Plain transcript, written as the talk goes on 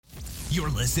You're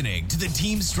listening to the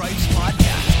Team Stripes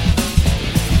Podcast.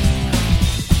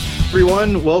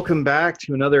 Everyone, welcome back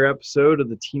to another episode of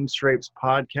the Team Stripes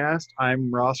Podcast.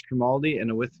 I'm Ross Grimaldi,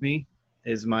 and with me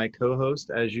is my co-host,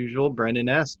 as usual, Brendan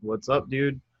Est. What's up,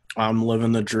 dude? I'm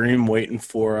living the dream, waiting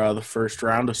for the first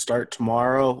round to start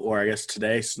tomorrow, or I guess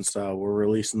today, since we're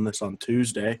releasing this on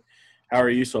Tuesday. How are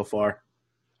you so far?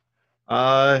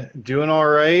 Doing all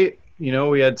right. You know,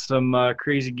 we had some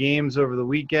crazy games over the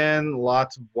weekend,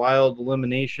 lots of wild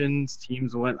eliminations.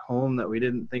 Teams went home that we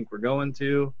didn't think were going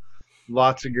to.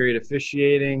 Lots of great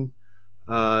officiating.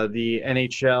 The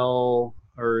NHL,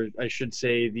 or I should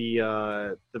say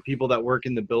the people that work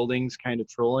in the buildings kind of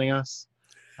trolling us.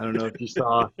 I don't know if you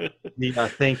saw the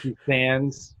thank you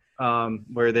fans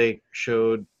where they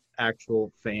showed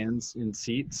actual fans in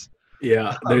seats.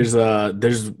 Yeah, there's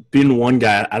been one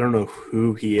guy, I don't know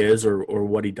who he is or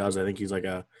what he does. I think he's like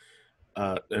an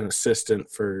assistant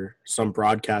for some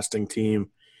broadcasting team,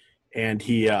 and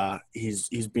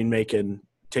he's been making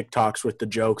TikToks with the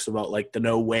jokes about like the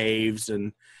no waves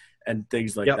and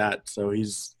things like that. So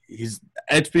he's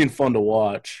it's been fun to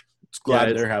watch. It's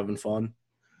glad they're having fun.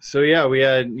 So yeah, we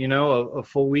had a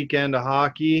full weekend of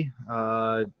hockey.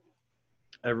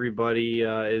 Everybody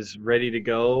is ready to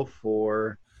go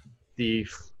for the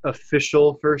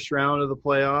official first round of the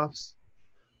playoffs.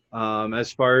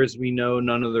 As far as we know,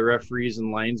 none of the referees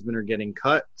and linesmen are getting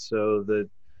cut. So the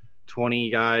 20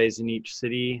 guys in each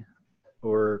city,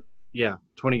 20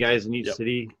 guys in each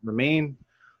city remain.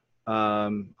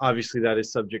 Obviously, that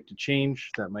is subject to change.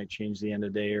 That might change the end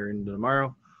of the day or into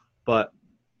tomorrow. But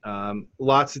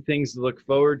lots of things to look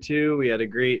forward to. We had a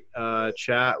great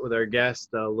chat with our guest,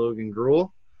 Logan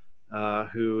Gruel,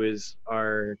 who is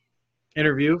our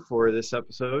interview for this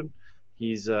episode.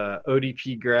 He's a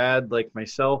ODP grad like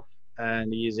myself,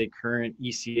 and he is a current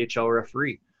ECHL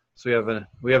referee. So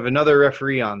we have another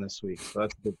referee on this week, so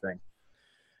that's a good thing.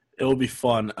 It'll be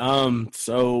fun.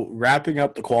 So wrapping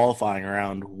up the qualifying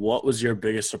round, what was your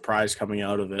biggest surprise coming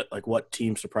out of it? Like, what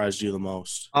team surprised you the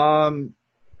most?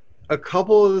 A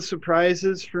couple of the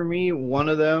surprises for me. One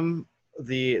of them,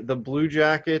 the Blue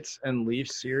Jackets and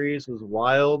Leafs series was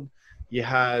wild. You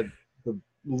had the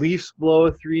Leafs blow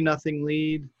a 3-0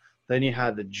 lead. Then you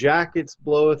had the Jackets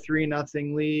blow a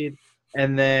 3-0 lead.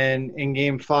 And then in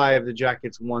Game 5, the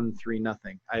Jackets won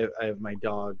 3-0. I have my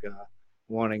dog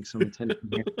wanting some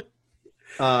attention here.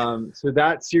 So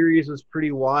that series was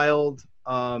pretty wild.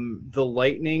 The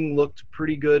Lightning looked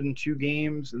pretty good in 2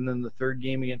 games. And then the third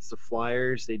game against the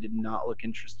Flyers, they did not look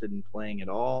interested in playing at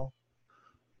all.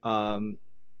 We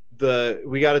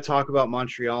got to talk about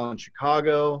Montreal and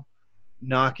Chicago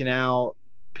knocking out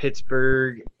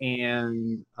Pittsburgh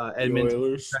and Edmonton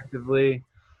respectively.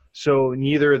 So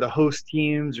neither of the host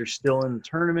teams are still in the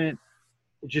tournament.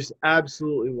 It's just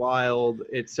absolutely wild.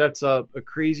 It sets up a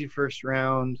crazy first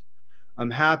round.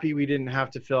 I'm happy we didn't have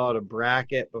to fill out a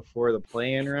bracket before the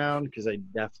play-in round because I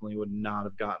definitely would not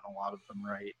have gotten a lot of them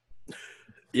right.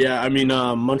 Yeah, I mean,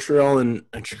 Montreal and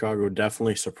Chicago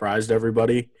definitely surprised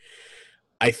everybody.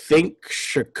 I think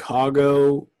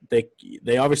Chicago,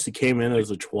 they obviously came in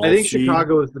as a 12 I think seed.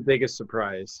 Chicago is the biggest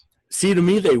surprise. See, to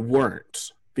me, they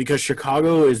weren't, because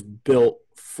Chicago is built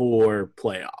for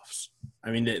playoffs.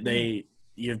 I mean,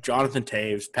 you have Jonathan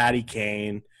Toews, Patty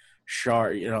Kane,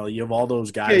 Shar. You have all those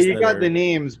guys. Yeah, you got the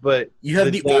names, but you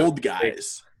have the old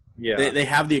guys. Yeah, they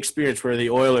have the experience. Where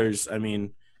the Oilers, I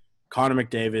mean, Connor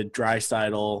McDavid,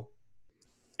 Draisaitl,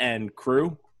 and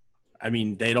crew. I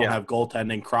mean, they don't have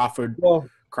goaltending.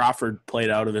 Crawford played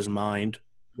out of his mind.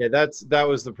 Yeah, that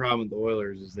was the problem with the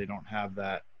Oilers, is they don't have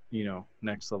that,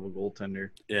 next level goaltender.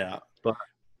 Yeah,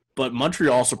 but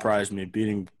Montreal surprised me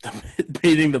beating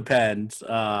the Pens.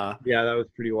 Yeah, that was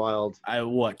pretty wild.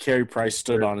 Carey Price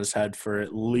stood on his head for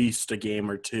at least a game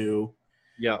or two.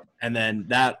 Yeah, and then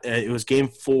it was Game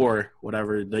 4,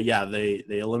 whatever. They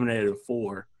eliminated in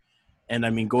 4, and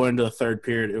I mean, going into the third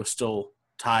period, it was still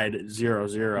tied at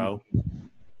 0-0,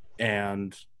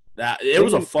 and it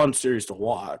was a fun series to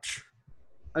watch.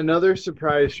 Another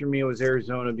surprise for me was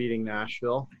Arizona beating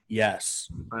Nashville. Yes,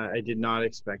 I did not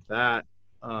expect that.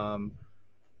 I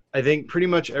think pretty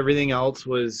much everything else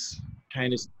was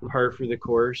kind of par for the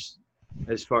course,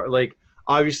 as far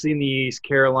obviously in the East,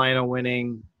 Carolina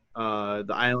winning,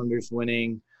 the Islanders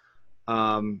winning.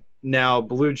 Now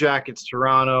Blue Jackets,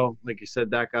 Toronto, like you said,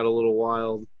 that got a little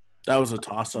wild. That was a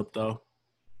toss-up, though.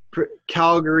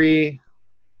 Calgary,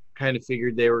 kind of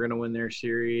figured they were going to win their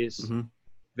series. Mm-hmm.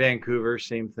 Vancouver,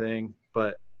 same thing.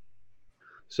 But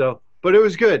it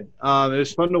was good. It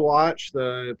was fun to watch.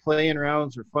 The play-in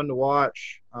rounds were fun to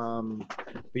watch. But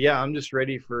yeah, I'm just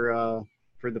ready for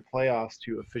the playoffs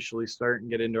to officially start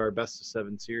and get into our best of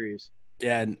 7 series.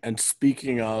 Yeah, and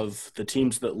speaking of the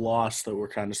teams that lost that were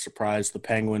kind of surprised, the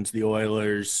Penguins, the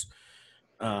Oilers,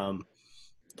 the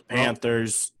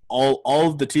Panthers, all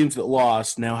of the teams that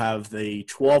lost now have the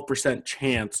 12%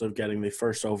 chance of getting the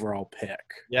first overall pick.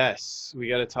 Yes, we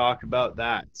got to talk about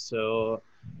that. So,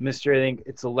 I think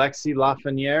it's Alexis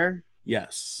Lafreniere.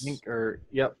 Yes.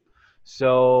 Yep.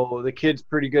 So the kid's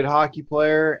pretty good hockey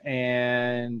player,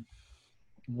 and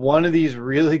one of these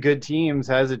really good teams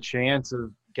has a chance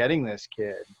of getting this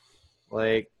kid.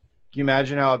 Like, can you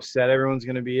imagine how upset everyone's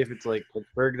going to be if it's like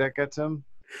Pittsburgh that gets him?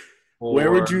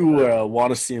 Where would you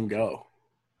want to see him go?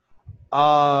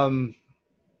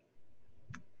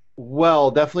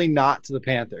 Well, definitely not to the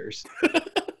Panthers.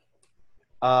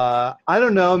 I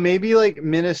don't know, maybe like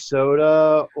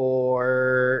Minnesota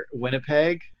or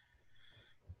Winnipeg.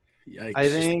 Yikes, I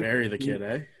think, just bury the kid,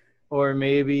 eh? or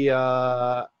maybe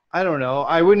I don't know.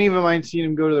 I wouldn't even mind seeing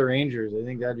him go to the Rangers. I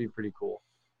think that'd be pretty cool.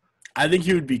 I think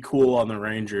he would be cool on the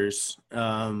Rangers.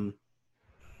 Personally,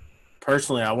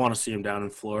 I want to see him down in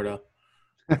Florida.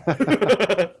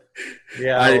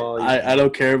 Yeah, I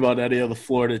don't care about any of the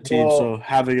Florida teams, so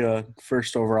having a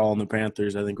first overall in the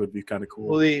Panthers, I think, would be kind of cool.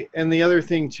 Well, the other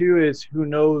thing too is who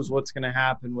knows what's going to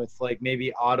happen with like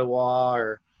maybe Ottawa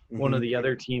or one of the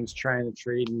other teams trying to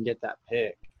trade and get that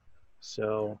pick.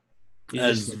 So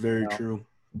that's very true.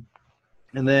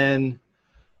 And then,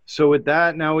 so with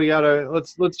that, now we gotta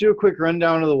let's do a quick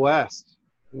rundown of the West.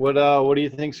 What do you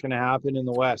think's going to happen in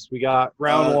the West? We got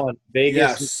round one,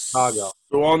 Vegas and Chicago.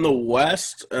 So on the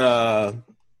West,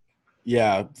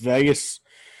 Vegas.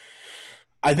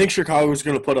 I think Chicago's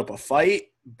going to put up a fight,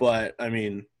 but I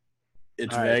mean,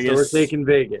 it's Vegas. So we're taking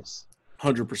Vegas.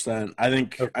 100%. I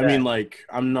think. Okay. I mean, like,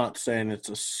 I'm not saying it's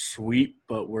a sweep,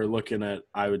 but we're looking at,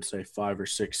 I would say, 5 or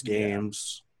 6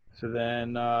 games. Yeah. So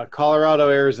then Colorado,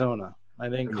 Arizona. I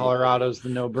think Colorado's the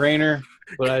no-brainer,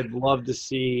 but I'd love to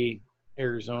see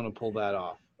Arizona pull that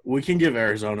off. We can give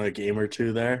Arizona a game or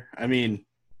two there. I mean,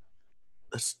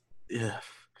 if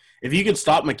you can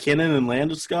stop McKinnon and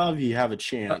Landeskog, you have a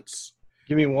chance.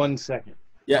 Give me 1 second.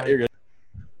 Yeah, you're good.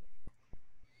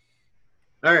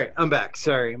 All right, I'm back.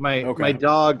 Sorry, my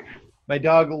dog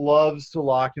loves to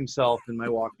lock himself in my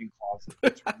walk-in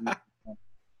closet.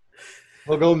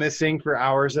 He'll go missing for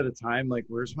hours at a time. Like,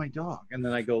 where's my dog? And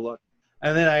then I go look,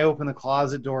 and then I open the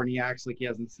closet door, and he acts like he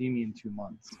hasn't seen me in 2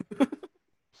 months.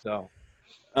 So,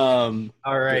 all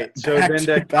right. So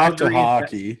then back to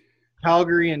hockey.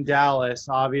 Calgary and Dallas.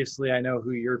 Obviously, I know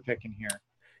who you're picking here.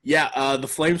 Yeah, the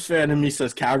Flames fan in me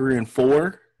says Calgary in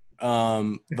 4.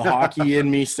 The hockey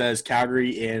in me says Calgary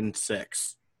in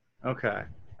 6. Okay.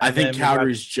 I think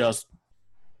Calgary's just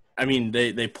 – I mean,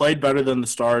 they played better than the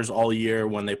Stars all year.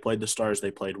 When they played the Stars, they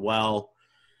played well.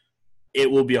 It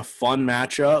will be a fun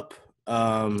matchup.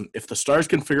 If the Stars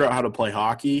can figure out how to play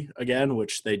hockey again,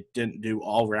 which they didn't do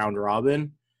all round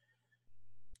robin,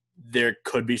 there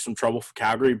could be some trouble for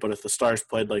Calgary. But if the Stars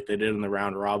played like they did in the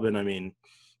round robin, I mean,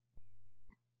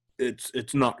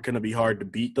 it's not going to be hard to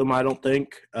beat them, I don't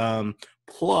think.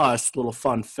 Plus, little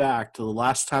fun fact, the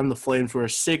last time the Flames were a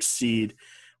 6th seed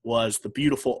was the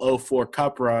beautiful 04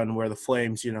 Cup run where the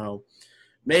Flames,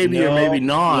 maybe or maybe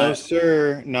not. No,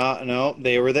 sir. No,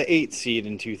 they were the 8th seed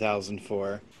in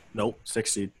 2004. Nope, 6th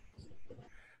seed.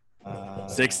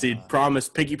 6th seed. Promise.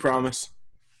 Pinky promise.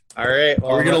 All right.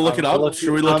 Well, are we going to look it up? Should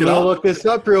we look it up? I'm going to look this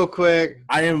up real quick.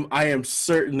 I am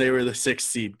certain they were the 6th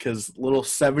seed because little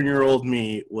 7-year-old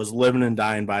me was living and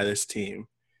dying by this team.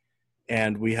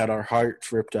 And we had our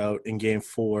hearts ripped out in Game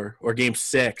 4 or Game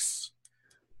 6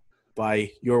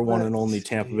 by your one and only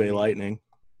Tampa Bay Lightning.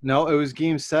 No, it was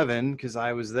Game 7 because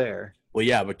I was there. Well,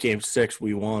 yeah, but Game 6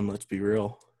 we won. Let's be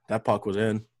real. That puck was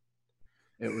in.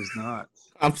 It was not.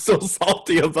 I'm so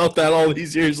salty about that all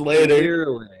these years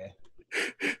later.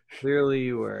 Clearly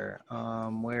you were.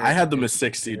 Where I had them as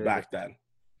 6th seed back then.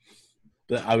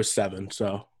 But I was 7,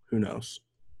 so who knows?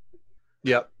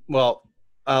 Yep. Well,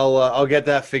 I'll get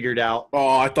that figured out.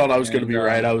 Oh, I thought I was going to be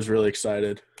right. I was really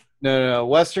excited. No.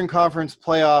 Western Conference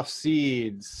playoff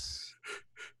seeds.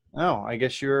 Oh, I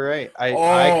guess you were right. I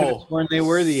could have sworn they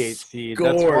were the 8th seed.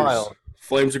 That's wild.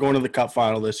 Flames are going to the Cup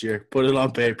final this year. Put it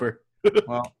on paper.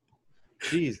 Well,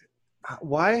 geez.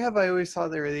 Why have I always thought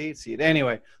they were the 8th seed?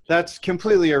 Anyway, that's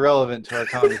completely irrelevant to our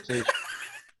conversation.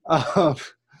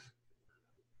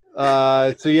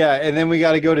 So, yeah, and then we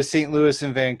got to go to St. Louis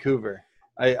and Vancouver.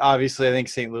 I think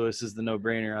St. Louis is the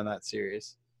no-brainer on that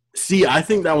series. See, I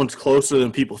think that one's closer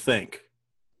than people think.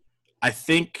 I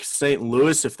think St.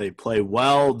 Louis, if they play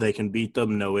well, they can beat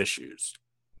them, no issues.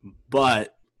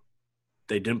 But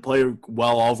they didn't play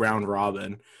well all round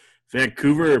robin.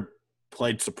 Vancouver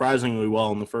played surprisingly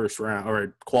well in the first round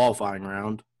or qualifying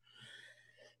round.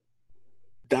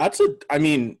 I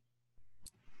mean,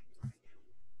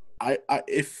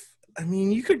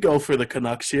 you could go for the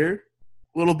Canucks here.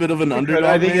 A little bit of an underdog,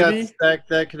 I think maybe.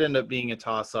 that could end up being a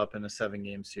toss-up in a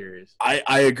 7-game series. I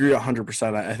agree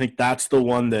 100%. I think that's the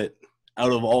one that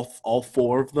out of all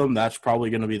four of them, that's probably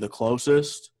going to be the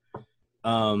closest.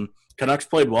 Canucks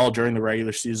played well during the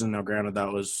regular season. Now, granted,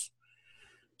 that was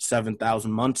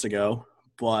 7,000 months ago,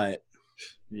 but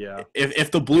yeah,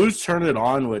 if the Blues turn it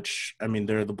on, which I mean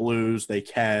they're the Blues, they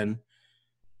can.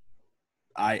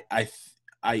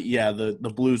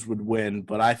 The Blues would win,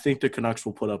 but I think the Canucks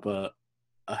will put up a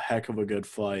heck of a good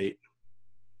fight.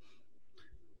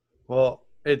 Well,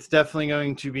 it's definitely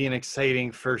going to be an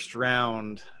exciting first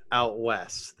round out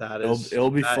west.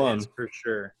 It'll be fun for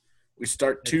sure. We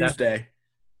start Tuesday.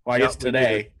 Well, I guess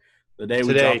today. The day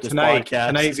we drop this tonight, podcast.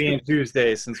 Tonight being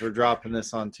Tuesday, since we're dropping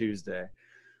this on Tuesday.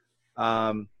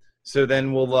 So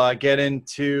then we'll get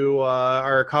into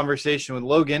our conversation with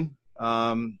Logan.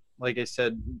 Like I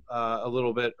said a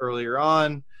little bit earlier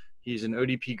on, he's an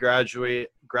ODP graduate.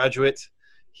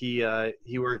 He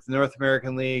worked the North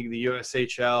American League, the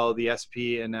USHL, the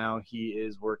SP, and now he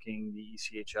is working the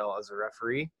ECHL as a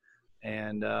referee.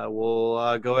 And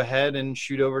we'll go ahead and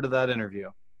shoot over to that interview.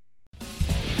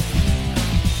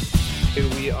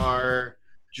 We are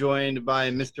joined by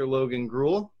Mr. Logan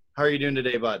Gruhl. How are you doing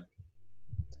today, bud?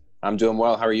 I'm doing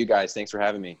well. How are you guys? Thanks for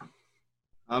having me.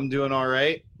 I'm doing all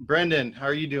right. Brendan, how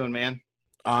are you doing, man?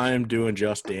 I'm doing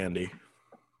just dandy.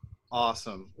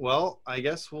 Awesome. Well, I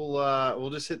guess we'll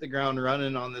just hit the ground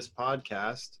running on this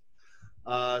podcast.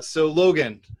 So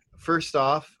Logan, first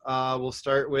off, we'll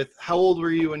start with how old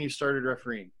were you when you started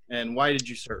refereeing, and why did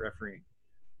you start refereeing?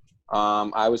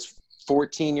 I was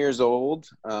 14 years old.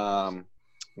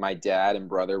 My dad and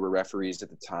brother were referees at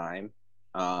the time.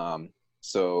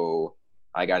 So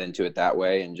I got into it that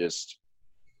way and just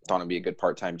thought it'd be a good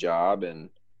part-time job. And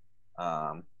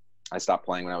I stopped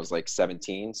playing when I was like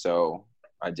 17. So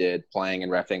I did playing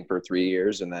and reffing for 3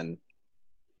 years and then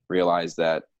realized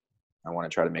that I want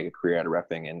to try to make a career out of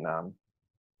reffing. And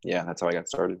that's how I got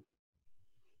started.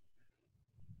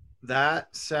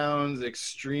 That sounds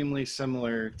extremely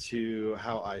similar to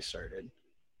how I started.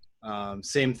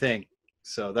 Same thing.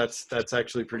 So that's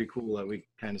actually pretty cool that we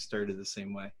kind of started the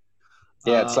same way.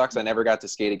 Yeah, it sucks. I never got to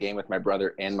skate a game with my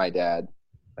brother and my dad.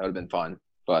 That would have been fun,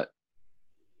 but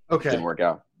it didn't work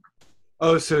out.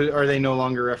 Oh, so are they no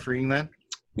longer refereeing then?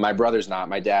 My brother's not.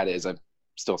 My dad is. I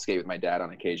still skate with my dad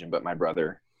on occasion, but my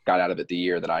brother got out of it the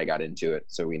year that I got into it,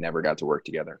 so we never got to work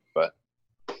together. But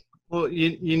well,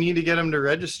 you need to get him to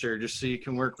register just so you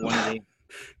can work one game.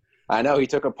 I know. He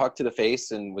took a puck to the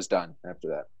face and was done after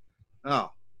that.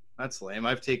 Oh, that's lame.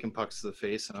 I've taken pucks to the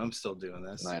face, and I'm still doing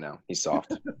this. I know. He's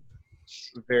soft.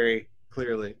 Very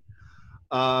clearly.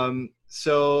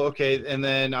 So, okay, and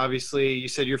then obviously you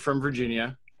said you're from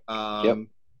Virginia. Yep.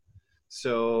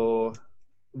 So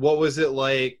what was it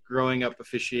like growing up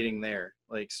officiating there?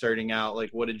 Like starting out,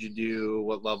 like what did you do?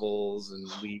 What levels and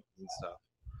leagues and stuff?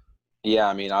 Yeah,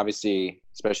 I mean, obviously,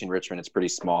 especially in Richmond, it's pretty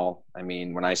small. I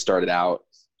mean, when I started out,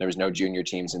 there was no junior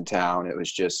teams in town. It was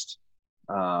just,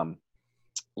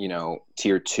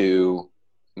 tier 2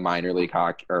 minor league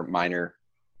hockey or minor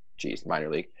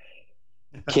league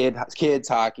kids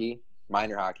hockey,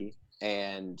 minor hockey.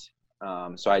 And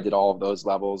so I did all of those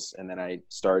levels. And then I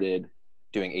started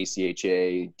doing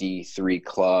ACHA D3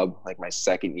 club, like my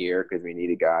second year, because we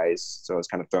needed guys. So I was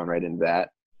kind of thrown right into that.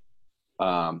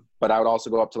 But I would also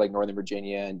go up to like Northern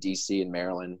Virginia and DC and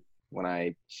Maryland when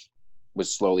I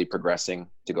was slowly progressing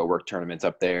to go work tournaments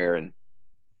up there and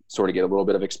sort of get a little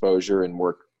bit of exposure and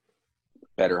work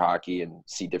better hockey and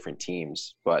see different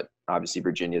teams. But obviously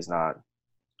Virginia is not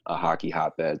a hockey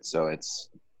hotbed. So it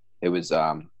was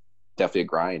definitely a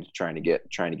grind trying to get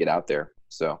out there.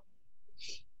 So.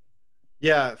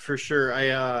 Yeah, for sure.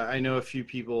 I know a few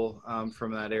people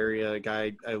from that area. A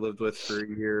guy I lived with for a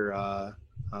year,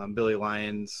 Billy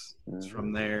Lyons, is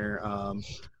from there.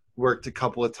 Worked a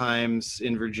couple of times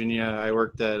in Virginia. I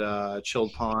worked at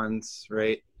Chilled Ponds,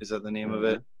 right? Is that the name of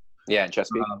it? Yeah, in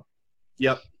Chesapeake.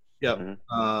 Yep.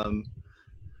 Mm-hmm.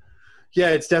 Yeah,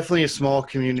 it's definitely a small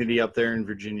community up there in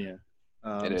Virginia.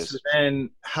 It is. So then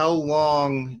how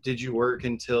long did you work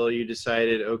until you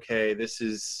decided, okay, this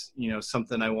is,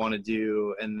 something I want to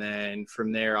do? And then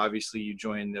from there, obviously you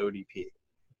joined the ODP.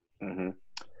 Mm-hmm.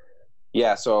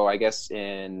 Yeah. So I guess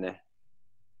in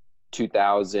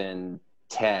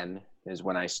 2010 is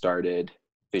when I started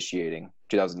officiating,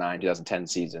 2009, 2010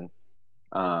 season.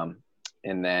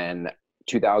 And then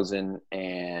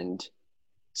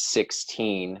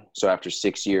 2016, so after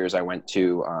 6 years, I went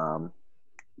to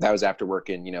that was after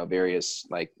working, various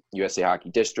like USA Hockey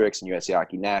districts and USA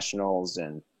Hockey Nationals.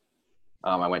 And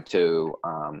I went to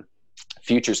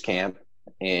Futures Camp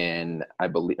I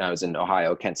believe I was in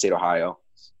Ohio, Kent State, Ohio.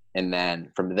 And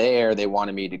then from there, they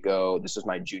wanted me to go, this was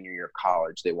my junior year of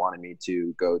college. They wanted me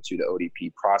to go to the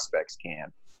ODP Prospects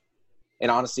Camp.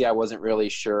 And honestly, I wasn't really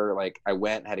sure. Like, I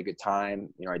went, had a good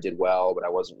time. I did well, but I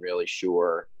wasn't really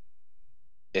sure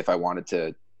if I wanted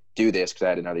to do this because I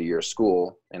had another year of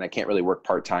school and I can't really work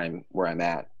part-time where I'm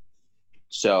at.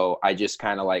 So I just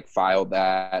kind of like filed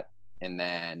that. And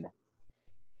then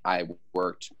I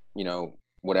worked,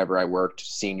 whatever I worked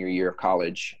senior year of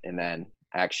college. And then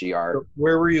actually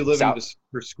where were you living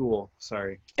for school?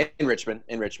 Sorry. In Richmond.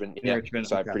 Yeah. Richmond,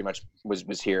 so okay. I pretty much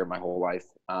was here my whole life.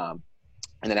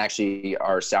 And then actually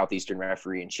our Southeastern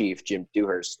referee in chief, Jim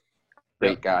Dewhurst,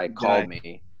 great guy, called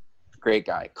me.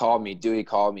 Dewey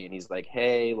called me and he's like,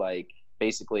 hey, like,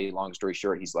 basically, long story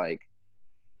short, he's like,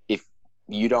 if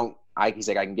you don't, he's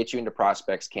like, I can get you into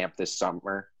Prospects Camp this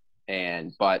summer.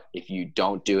 But if you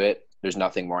don't do it, there's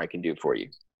nothing more I can do for you.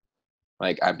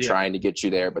 Like, I'm trying to get you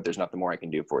there, but there's nothing more I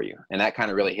can do for you. And that kind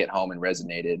of really hit home and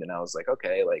resonated. And I was like,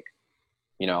 okay, like,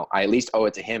 I at least owe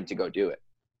it to him to go do it.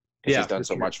 Because he's done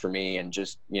so much for me and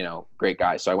just, great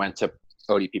guy. So I went to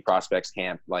ODP Prospects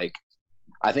Camp. Like,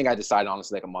 I think I decided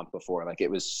honestly like a month before. Like,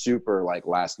 it was super like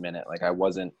last minute. Like, I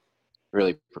wasn't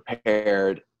really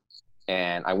prepared.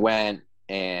 And I went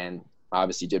and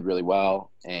obviously did really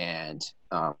well. And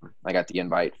I got the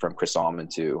invite from Chris Allman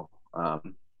to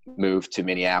move to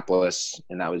Minneapolis.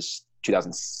 And that was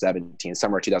 2017,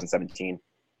 summer of 2017,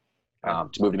 to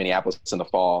move to Minneapolis in the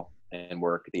fall and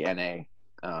work the NA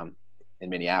in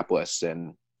Minneapolis.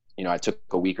 And, I took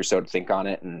a week or so to think on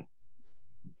it. And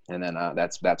then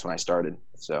that's when I started.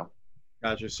 So.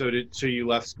 Gotcha. So you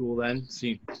left school then?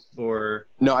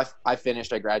 No, I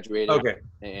finished. I graduated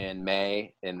in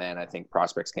May, and then I think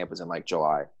Prospects Camp was in like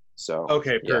July. So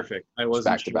perfect. I wasn't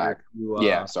back to back.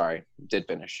 Sorry, did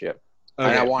finish. Yep. Okay.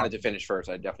 And I wanted to finish first.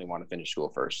 I definitely want to finish school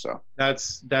first. So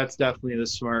that's definitely the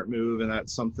smart move, and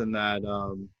that's something that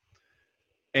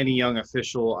any young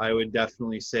official, I would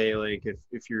definitely say, like,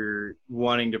 if you're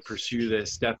wanting to pursue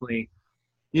this, definitely,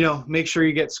 make sure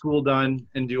you get school done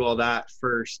and do all that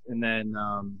first, and then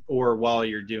or while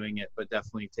you're doing it, but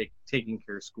definitely taking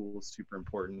care of school is super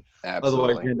important. Absolutely.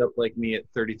 Otherwise, you end up like me at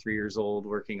 33 years old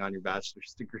working on your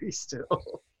bachelor's degree still.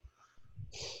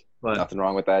 But nothing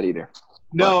wrong with that either.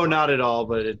 No, not at all.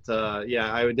 But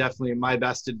I would definitely, my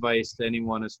best advice to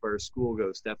anyone as far as school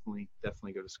goes, definitely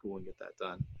go to school and get that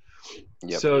done.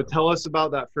 Yep. So tell us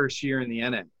about that first year in the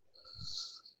NA.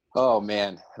 Oh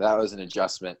man, that was an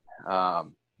adjustment. I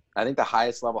think the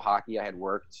highest level hockey I had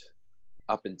worked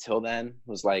up until then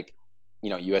was like,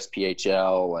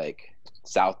 USPHL, like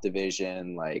South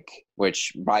Division, like,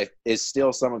 which is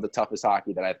still some of the toughest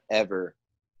hockey that I've ever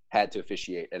had to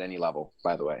officiate at any level,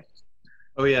 by the way.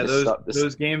 Oh yeah,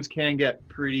 those games can get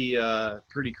pretty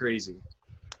crazy.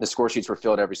 The score sheets were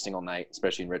filled every single night,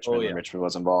 especially in Richmond when Richmond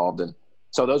was involved, and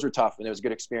so those were tough, and it was a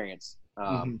good experience.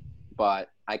 But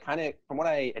I kind of, from what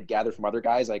I had gathered from other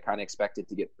guys, I kind of expected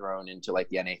to get thrown into like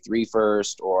the NA3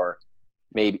 first, or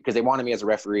maybe because they wanted me as a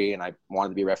referee and I wanted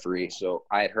to be a referee. So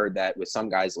I had heard that with some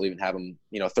guys, they'll even have them,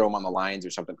 throw them on the lines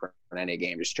or something for an NA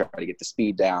game, just try to get the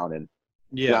speed down. And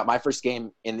my first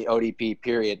game in the ODP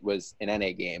period was an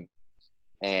NA game.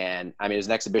 And I mean, it was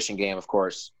an exhibition game, of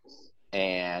course.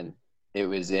 And it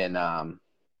was in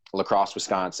La Crosse,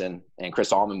 Wisconsin, and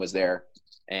Chris Allman was there.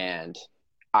 And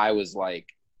I was like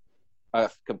a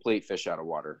complete fish out of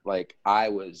water. Like, I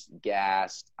was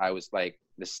gassed. I was like,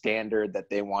 the standard that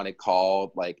they wanted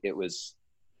called, like, it was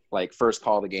like first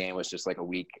call of the game was just like a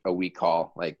weak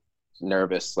call, like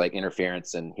nervous, like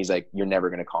interference. And he's like, you're never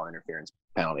going to call an interference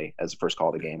penalty as the first call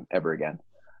of the game ever again.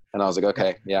 And I was like,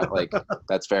 okay, yeah, like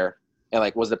that's fair. And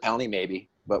like, was the penalty? Maybe,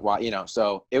 but why,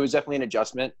 so it was definitely an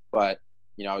adjustment, but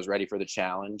I was ready for the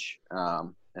challenge.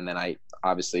 And then I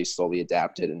obviously slowly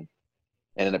adapted and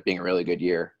ended up being a really good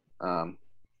year.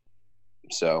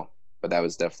 But that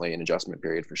was definitely an adjustment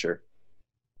period for sure.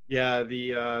 Yeah.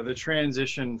 The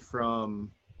transition from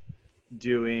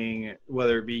doing,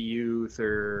 whether it be youth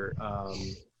or,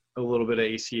 a little bit of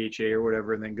ACHA or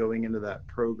whatever, and then going into that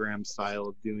program style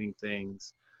of doing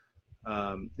things,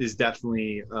 is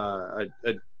definitely,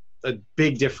 a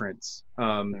big difference.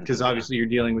 Cause obviously you're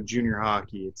dealing with junior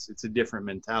hockey. It's a different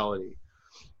mentality.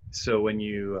 So when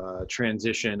you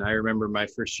transition, I remember my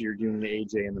first year doing the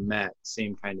AJ and the Met,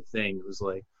 same kind of thing. It was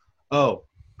like, oh,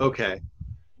 okay.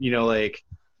 Like,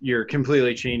 you're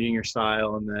completely changing your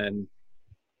style. And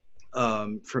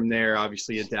then from there,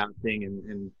 obviously adapting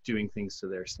and doing things to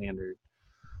their standard.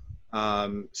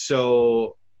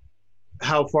 So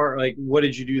how far? Like, what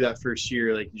did you do that first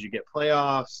year? Like, did you get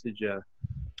playoffs? Did you?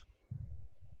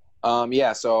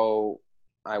 Yeah, so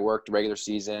I worked regular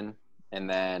season and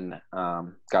then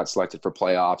got selected for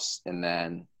playoffs, and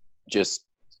then just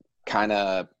kind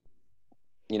of,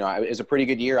 you know, it was a pretty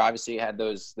good year. Obviously, you had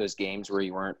those games where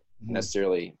you weren't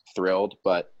necessarily thrilled,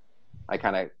 but I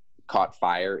kind of caught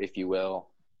fire, if you will,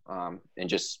 and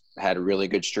just had a really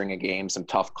good string of games, some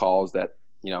tough calls that,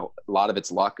 you know, a lot of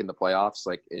it's luck in the playoffs.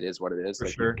 Like, it is what it is. For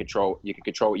like, sure. you can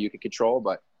control what you can control,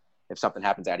 but if something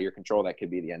happens out of your control, that could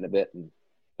be the end of it. And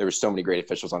there were so many great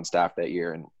officials on staff that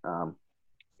year, and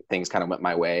things kind of went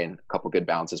my way, and a couple good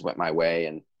bounces went my way,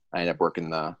 and I ended up working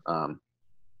the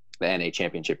NA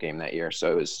championship game that year.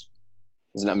 So it was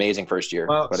an amazing first year.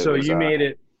 Well, but so was, you made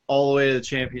it all the way to the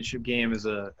championship game as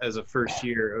a first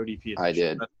year ODP. I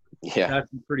did. Yeah.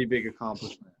 That's a pretty big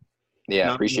accomplishment.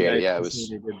 Yeah, appreciate it. Yeah, it was.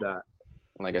 Did that.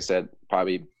 Like I said,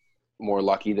 probably more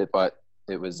lucky but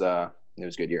it was a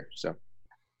good year. So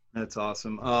that's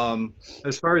awesome.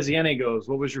 As far as the NA goes,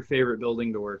 what was your favorite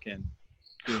building to work in?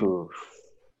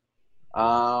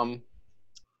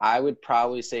 I would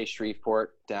probably say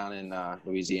Shreveport down in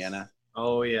Louisiana.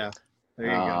 Oh yeah, there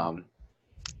you go.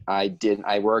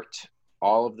 I worked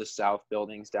all of the South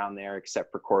buildings down there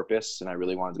except for Corpus, and I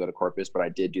really wanted to go to Corpus, but I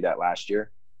did do that last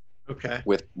year. Okay.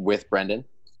 With Brendan.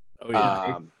 Oh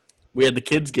yeah. We had the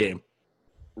kids game.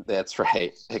 That's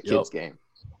right, the kids game.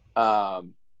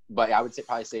 But I would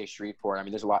probably say Shreveport. I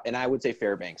mean, there's a lot, and I would say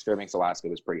Fairbanks. Fairbanks, Alaska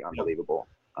was pretty unbelievable.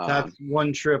 That's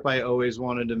one trip I always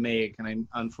wanted to make, and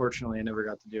unfortunately I never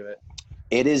got to do it.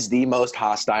 It is the most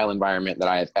hostile environment that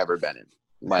I have ever been in.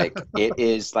 Like, it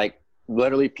is like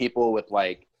literally people with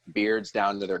like beards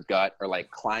down to their gut, or like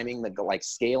scaling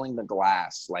the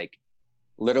glass, like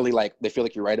literally like they feel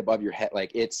like you're right above your head.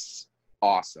 Like, it's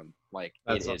awesome. Like,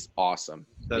 it is awesome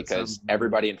because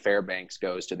everybody in Fairbanks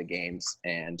goes to the games,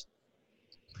 and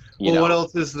what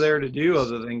else is there to do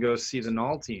other than go see the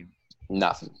NAL team?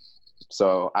 Nothing.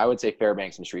 So I would say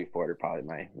Fairbanks and Shreveport are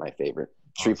probably my favorite.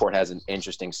 Awesome. Shreveport has an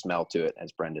interesting smell to it,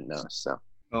 as Brendan knows. So.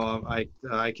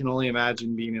 I can only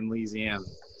imagine being in Louisiana.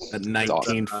 That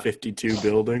 1952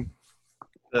 building.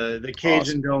 The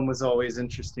Cajun Dome was always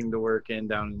interesting to work in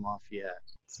down in Lafayette.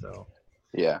 So.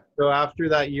 Yeah. So after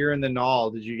that year in the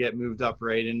NAL, did you get moved up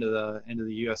right into the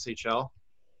USHL?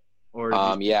 Or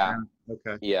yeah.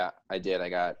 Okay. Yeah, I did. I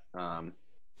got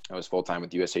I was full time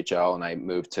with USHL, and I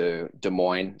moved to Des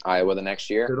Moines, Iowa the next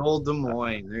year. Good old Des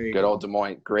Moines. There you go. Good old Des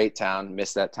Moines. Great town.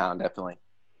 Missed that town definitely.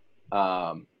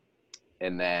 And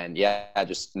then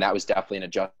and that was definitely an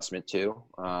adjustment too.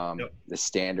 The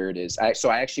standard is I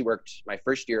actually worked my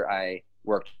first year. I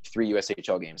worked 3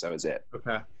 USHL games. That was it.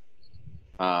 Okay.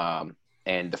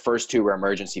 And the first 2 were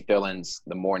emergency fill-ins.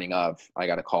 The morning of, I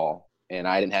got a call, and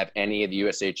I didn't have any of the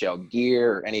USHL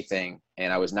gear or anything,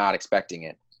 and I was not expecting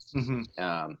it.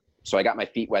 Mm-hmm. So I got my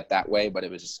feet wet that way, but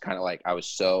it was just kind of like I was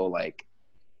so like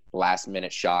last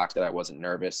minute shocked that I wasn't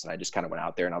nervous, and I just kind of went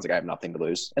out there and I was like, I have nothing to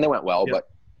lose, and it went well. But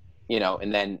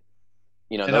and then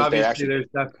and obviously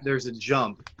there's a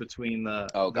jump between the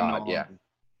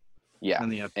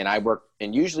and I work,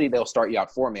 and usually they'll start you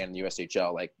out 4-man in the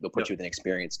USHL, like they'll put you with an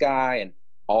experienced guy, and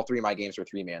all 3 of my games were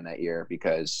 3-man that year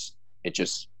because it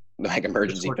just like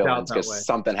emergency fill-ins because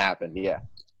something happened.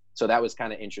 So that was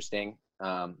kind of interesting.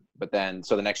 But then,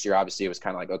 so the next year, obviously, it was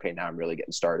kind of like, okay, now I'm really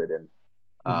getting started. And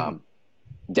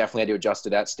definitely had to adjust to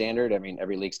that standard. I mean,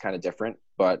 every league's kind of different,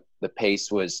 but the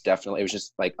pace was definitely, it was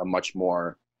just like a much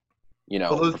more,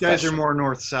 well, those guys are more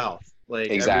north-south. Like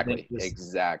exactly.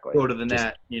 Go to the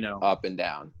net, up and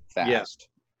down fast.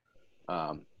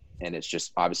 Yeah. And it's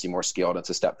just obviously more skilled. It's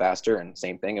a step faster, and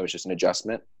same thing. It was just an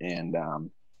adjustment. And,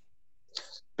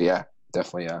 but yeah,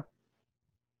 definitely an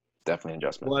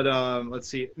adjustment. Let's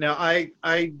see. Now,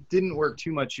 I didn't work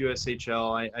too much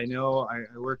USHL. I know I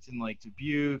worked in like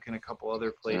Dubuque and a couple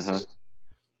other places.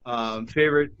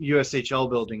 Favorite USHL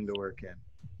building to work in?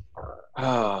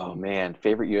 Oh man,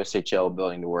 favorite USHL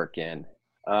building to work in.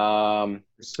 There's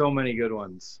so many good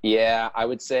ones. Yeah, I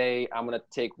would say I'm gonna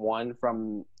take one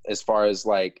from as far as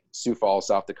like Sioux Falls,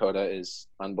 South Dakota is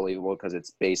unbelievable because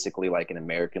it's basically like an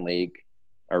American League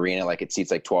arena. Like it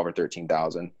seats like 12 or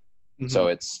 13,000.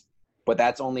 So but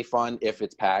that's only fun if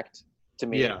it's packed to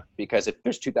me. Yeah. Because if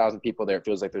there's 2,000 people there, it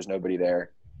feels like there's nobody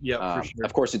there. Yeah, for sure.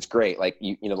 Of course, it's great. Like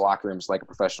the locker room's like a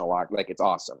professional locker. Like it's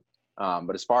awesome.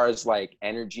 But as far as like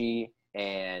energy,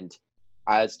 and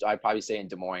I'd probably say in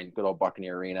Des Moines, good old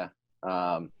Buccaneer Arena.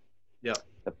 The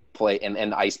play and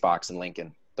the ice box in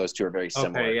Lincoln. Those two are very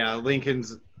similar. Okay, yeah,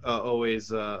 Lincoln's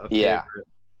always a favorite.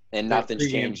 And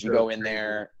nothing's changed. You go in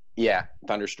there,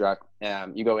 Thunderstruck.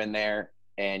 You go in there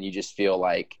and you just feel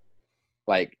like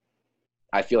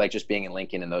I feel like just being in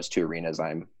Lincoln in those two arenas,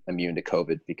 I'm immune to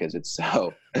COVID because it's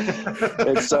so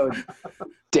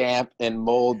damp and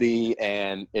moldy,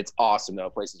 and it's awesome though.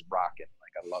 The place is rocking.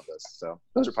 Like I love this. So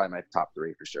those are probably my top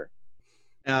three for sure.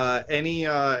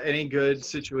 Any good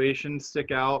situations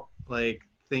stick out, like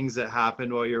things that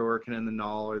happened while you were working in the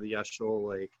Null or the Eshel,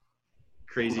 like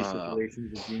crazy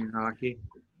situations in junior hockey?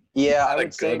 Yeah, I Had a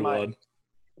would say good one.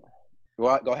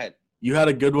 Well, go ahead. You had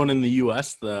a good one in the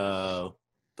U.S. the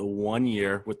 1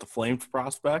 year with the Flames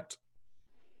prospect.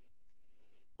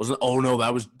 Wasn't? Oh no,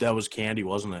 that was Candy,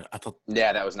 wasn't it? I thought.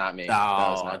 Yeah, that was not me. Oh,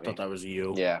 I thought that was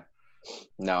you. Yeah.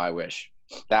 No, I wish.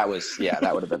 That was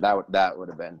that would have been that would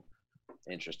have been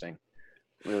interesting.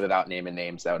 Without naming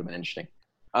names, that would have been interesting.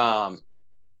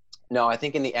 No, I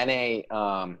think in the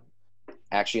NA,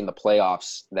 actually in the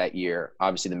playoffs that year,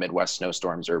 obviously the Midwest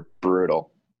snowstorms are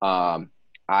brutal.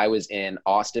 I was in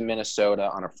Austin, Minnesota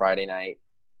on a Friday night,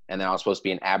 and then I was supposed to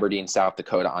be in Aberdeen, South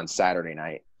Dakota on Saturday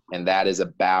night. And that is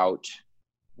about,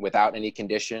 without any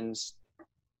conditions,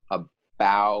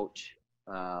 about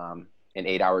an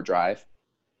 8-hour drive.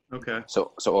 Okay.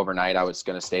 So overnight I was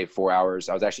going to stay 4 hours.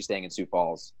 I was actually staying in Sioux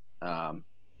Falls.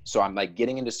 So I'm like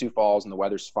getting into Sioux Falls and the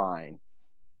weather's fine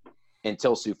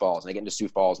until Sioux Falls. And I get into Sioux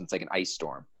Falls and it's like an ice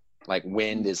storm. Like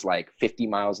wind is like 50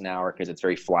 miles an hour because it's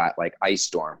very flat, like ice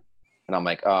storm. And I'm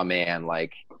like, oh man,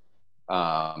 like,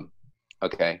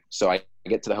 okay. So I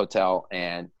get to the hotel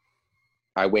and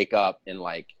I wake up and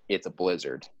like, it's a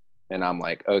blizzard. And I'm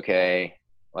like, okay,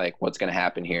 like what's going to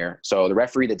happen here? So the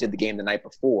referee that did the game the night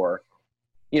before,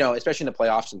 you know, especially in the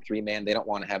playoffs in 3-man, they don't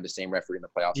want to have the same referee in the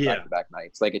playoffs back-to-back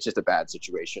nights. Like, it's just a bad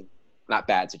situation. Not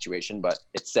bad situation, but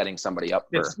it's setting somebody up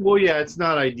for. It's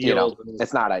not ideal. You know,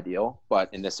 it's not ideal,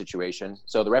 but in this situation.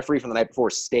 So the referee from the night before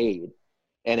stayed,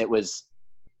 and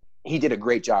he did a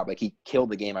great job. Like, he killed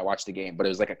the game. I watched the game, but it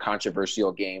was like a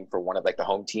controversial game for one of like the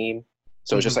home team.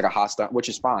 So it was just like a hostile, which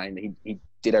is fine. He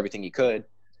did everything he could.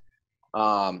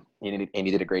 And he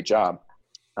did a great job.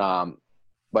 But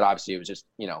obviously it was just,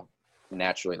 you know,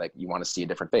 naturally, like, you want to see a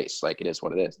different face. Like, it is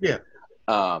what it is. Yeah.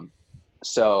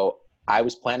 So I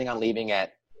was planning on leaving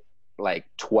at like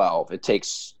 12. It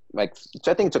takes like,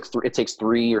 I think it takes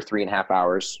 3 or 3.5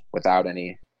 hours without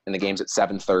any, and the game's at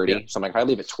 7:30. Yeah. So I'm like, if I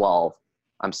leave at 12,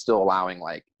 I'm still allowing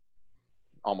like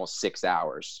almost 6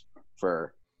 hours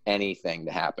for anything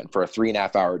to happen for a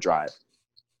 3.5 hour drive.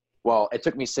 Well, it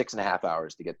took me 6.5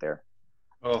 hours to get there.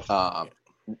 Oh.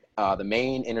 The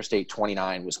main Interstate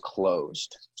 29 was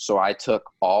closed. So I took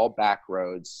all back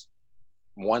roads,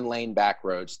 1-lane back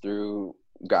roads through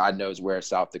God knows where,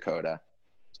 South Dakota.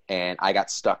 And I got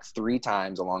stuck 3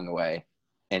 times along the way.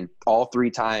 And all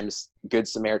 3 times, Good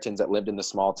Samaritans that lived in the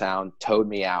small town towed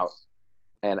me out.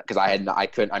 And because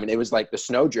it was like the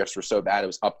snow drifts were so bad, it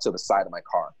was up to the side of my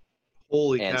car.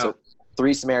 Holy cow. So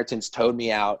 3 Samaritans towed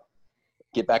me out,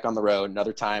 get back on the road.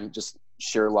 Another time, just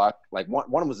sheer luck. Like one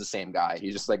of them was the same guy. He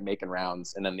was just like making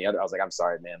rounds. And then the other, I was like, I'm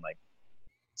sorry, man. Like,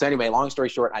 so anyway, long story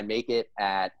short, I make it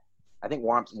at, I think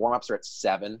warm-ups are at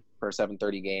 7 for a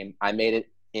 7:30 game. I made it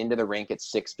into the rink at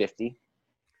 6:50.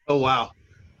 Oh, wow.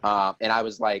 And I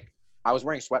was wearing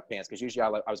sweatpants because usually I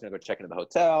was going to go check into the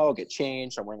hotel, get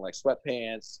changed. So I'm wearing like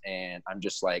sweatpants, and I'm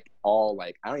just like all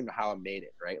like, I don't even know how I made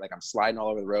it, right? Like, I'm sliding all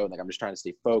over the road. Like, I'm just trying to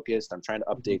stay focused. I'm trying to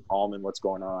update Allman what's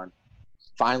going on.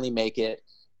 Finally make it.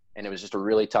 And it was just a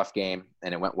really tough game,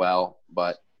 and it went well,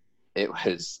 but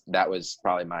that was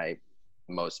probably my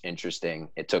most interesting.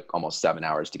 It took almost 7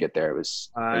 hours to get there. It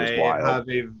was wild. I have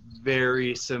a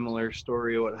very similar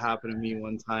story of what happened to me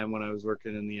one time when I was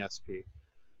working in the SP.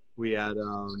 We had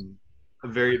a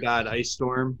very bad ice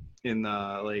storm in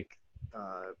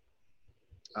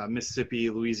Mississippi,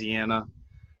 Louisiana.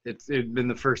 It'd been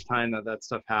the first time that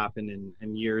stuff happened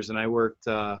in years, and I worked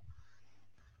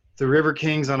the River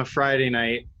Kings on a Friday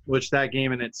night, which that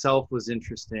game in itself was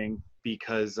interesting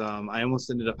because I almost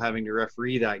ended up having to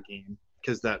referee that game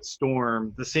because that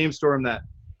storm, the same storm that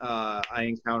I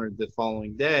encountered the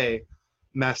following day,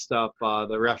 messed up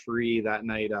the referee that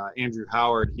night, Andrew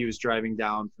Howard. He was driving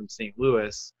down from St.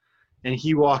 Louis, and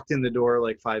he walked in the door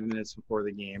like 5 minutes before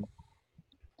the game.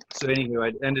 So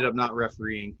anyway, I ended up not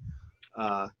refereeing,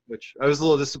 which I was a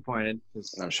little disappointed.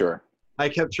 I'm sure. I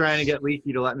kept trying to get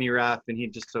Leaky to let me ref, and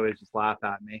he'd just always just laugh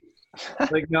at me.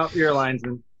 Like, no, you're a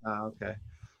linesman. Oh, okay.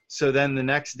 So then the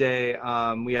next day,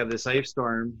 we have this ice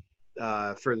storm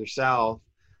further south,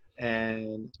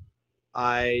 and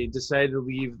I decided to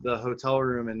leave the hotel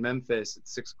room in Memphis at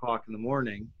 6 o'clock in the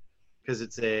morning because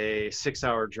it's a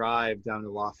 6-hour drive down to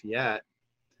Lafayette.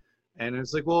 And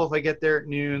it's like, well, if I get there at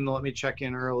noon, they'll let me check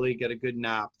in early, get a good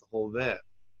nap, the whole bit.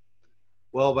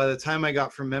 Well, by the time I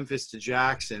got from Memphis to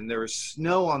Jackson, there was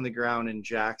snow on the ground in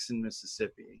Jackson,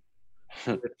 Mississippi,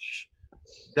 which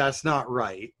that's not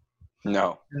right.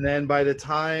 No. And then by the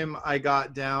time I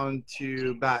got down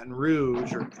to Baton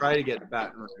Rouge, or try to get to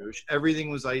Baton Rouge, everything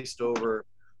was iced over.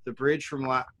 The bridge from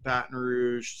Baton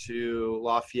Rouge to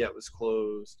Lafayette was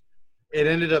closed. It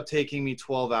ended up taking me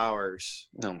 12 hours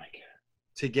Oh my God.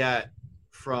 to get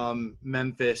from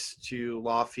Memphis to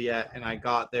Lafayette, and I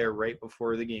got there right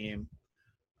before the game.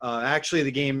 Actually,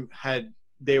 the game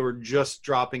they were just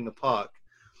dropping the puck.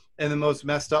 And the most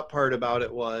messed up part about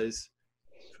it was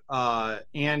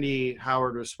Andy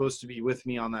Howard was supposed to be with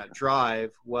me on that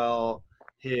drive. Well,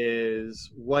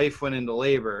 his wife went into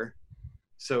labor,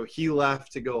 so he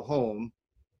left to go home.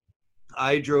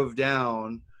 I drove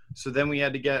down, so then we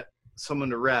had to get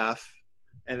someone to ref,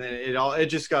 and then it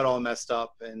just got all messed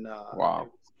up. And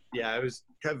Wow. yeah, it was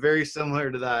very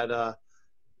similar to that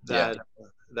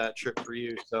trip for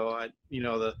you. So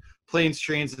the planes,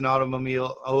 trains, and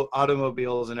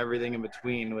automobiles and everything in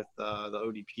between with the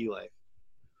ODP life.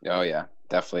 Oh yeah,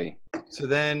 definitely. So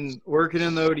then working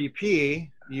in the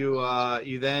ODP,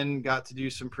 you then got to do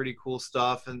some pretty cool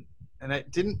stuff, and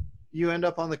didn't you end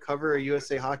up on the cover of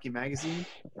USA Hockey Magazine?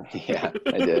 Yeah,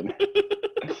 I did.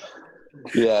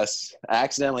 Yes, I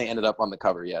accidentally ended up on the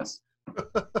cover. Yes,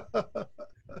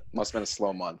 must have been a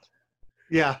slow month.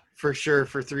 Yeah, for sure.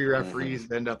 For 3 referees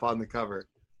to end up on the cover.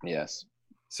 Yes.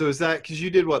 So is that because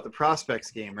you did the Prospects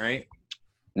game, right?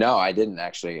 No, I didn't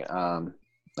actually. I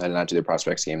did not do the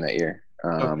Prospects game that year.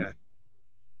 Okay.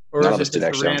 Or none was of us it did just a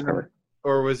actually on the random, cover.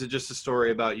 or was it just a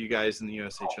story about you guys in the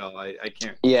USHL? I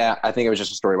can't. Yeah, I think it was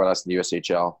just a story about us in the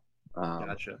USHL.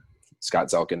 Gotcha. Scott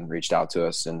Zelkin reached out to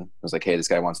us and was like, "Hey, this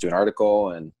guy wants to do an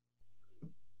article," and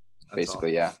That's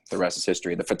basically, yeah, the rest is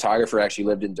history. The photographer actually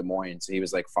lived in Des Moines, so he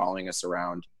was like following us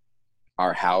around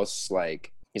our house.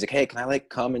 Like, he's like, "Hey, can I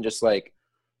come and just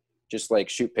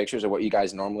shoot pictures of what you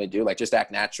guys normally do? Like, just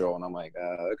act natural." And I'm like,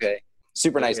 "Okay."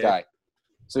 Super nice guy.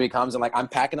 So he comes and I'm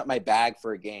packing up my bag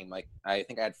for a game. Like, I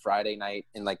think I had Friday night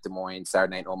in Des Moines,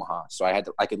 Saturday night in Omaha. So I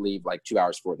could leave 2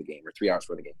 hours before the game or 3 hours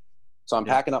before the game. So I'm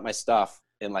packing up my stuff,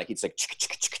 and he's like,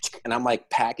 and I'm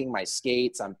packing my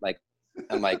skates. I'm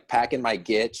packing my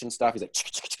gitch and stuff. He's like,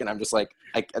 and I'm just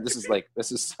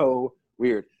this is so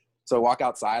weird. So I walk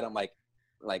outside. I'm like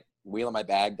wheeling my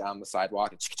bag down the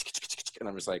sidewalk, and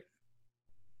I'm just like,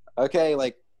 okay,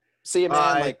 see you,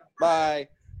 man. Bye. Bye.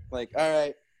 All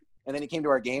right. And then he came to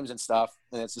our games and stuff,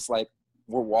 and it's just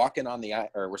we're walking on the ice,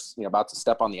 or we're about to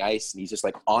step on the ice, and he's just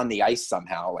on the ice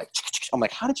somehow. I'm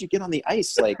like, how did you get on the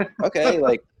ice? Okay,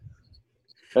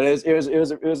 But it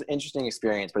was an interesting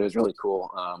experience, but it was really cool.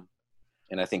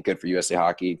 And I think good for USA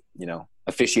Hockey,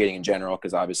 officiating in general,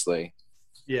 because obviously,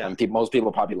 most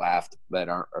people probably laughed that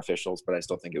aren't officials, but I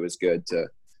still think it was good to,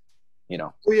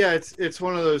 Well, yeah, it's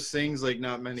one of those things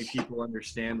not many people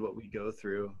understand what we go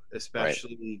through,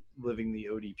 especially living the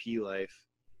ODP life.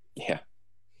 Yeah.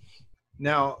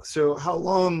 Now, so how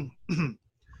long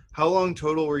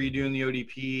total were you doing the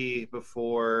ODP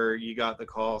before you got the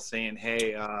call saying,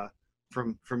 "Hey,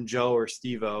 from Joe or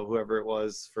Steve-O, whoever it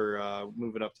was, for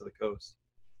moving up to the coast"?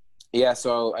 Yeah,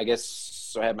 so I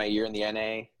guess I had my year in the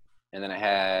NA, and then I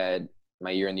had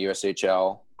my year in the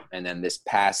USHL, and then this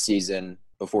past season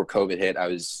before COVID hit, I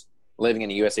was living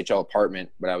in a USHL apartment,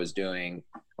 but I was doing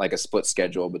a split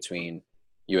schedule between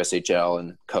USHL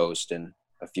and Coast and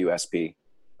a few SP.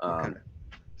 Okay.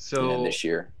 So and then this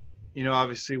year,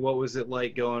 obviously, what was it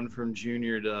like going from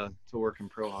junior to working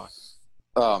pro hockey?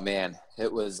 Oh man,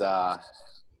 it was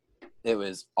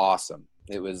awesome.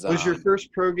 It was. Was your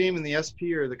first pro game in the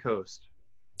SP or the Coast?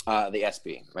 The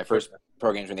SP. My first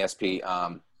pro games were in the SP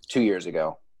 2 years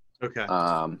ago. Okay.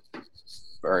 I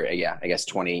guess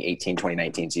 2018,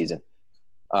 2019 season.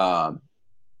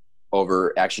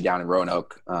 Over actually down in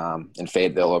Roanoke, in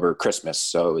Fayetteville over Christmas.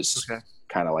 So it was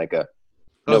kind of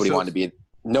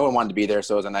no one wanted to be there.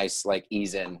 So it was a nice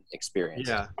ease in experience.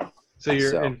 Yeah. So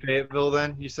you're in Fayetteville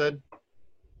then, you said?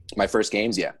 My first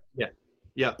games, yeah.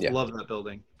 Yeah. Love that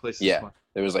building. Place is fun.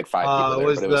 There was 5 people there,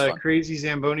 was but it was the fun. crazy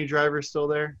Zamboni driver still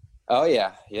there? Oh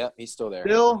yeah. Yep. He's still there.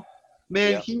 Bill,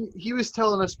 man, Yeah. he was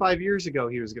telling us 5 years ago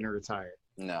he was going to retire.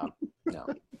 No.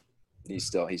 He's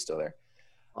still there.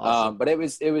 Awesome. But it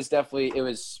was definitely,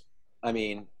 I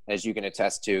mean, as you can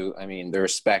attest to, I mean, the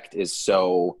respect is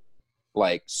so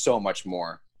much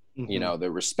more, Mhm. the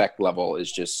respect level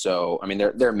is just so, I mean,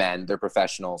 they're men, they're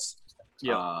professionals.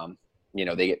 Yeah.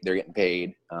 They're getting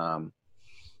paid.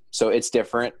 So it's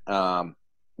different.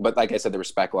 But like I said, the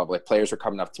respect level, players were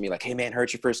coming up to me "Hey man,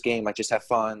 heard your first game, just have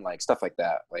fun," stuff like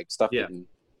that, stuff. Yeah.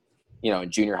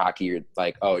 In junior hockey, you're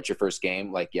 "Oh, it's your first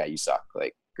game, yeah, you suck,"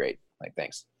 great. Like,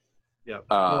 thanks. Yeah.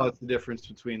 Well, that's the difference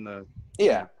between the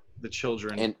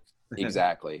children. And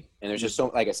exactly. And there's just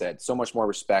like I said, so much more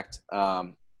respect.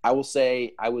 I will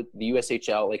say the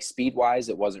USHL, like speed wise,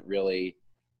 it wasn't really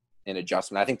an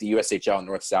adjustment. I think the USHL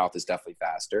North South is definitely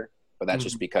faster, but that's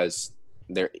just because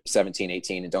they're 17,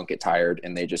 18 and don't get tired.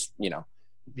 And they just,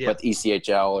 but the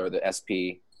ECHL or the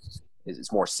SP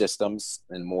is more systems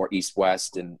and more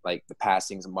east-west, and like the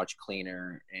passing's much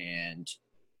cleaner, and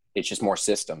it's just more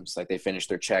systems. Like they finish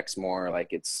their checks more, like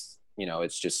it's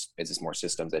just more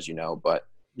systems, as you know. But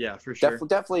yeah, for sure.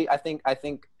 Definitely, I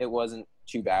think it wasn't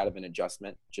too bad of an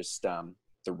adjustment. Just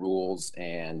the rules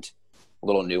and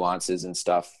little nuances and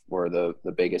stuff were the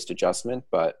biggest adjustment.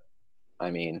 But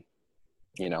I mean,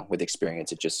 with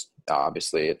experience, it just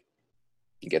obviously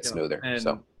you get smoother. And,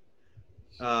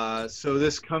 so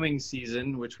this coming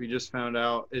season, which we just found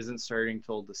out isn't starting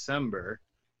till December,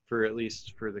 at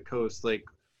least for the coast. Like,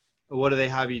 what do they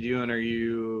have you doing? Are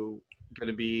you going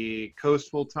to be coast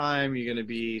full time? Are you going to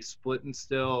be splitting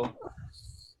still?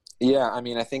 Yeah, I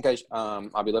mean, I think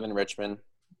I'll be living in Richmond.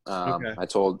 Okay. I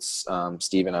told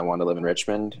Steven I wanted to live in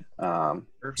Richmond.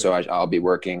 So I'll be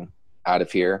working out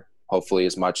of here, hopefully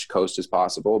as much coast as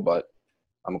possible, but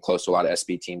I'm close to a lot of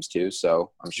SB teams too,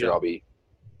 so I'm sure I'll be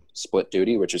split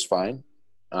duty, which is fine.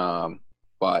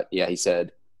 But yeah, he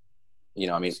said,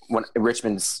 I mean, when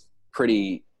Richmond's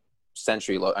pretty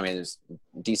century low. I mean, there's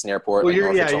a decent airport. Well,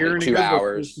 like you're in 2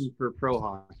 hours for pro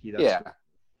hockey.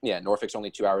 Yeah. Norfolk's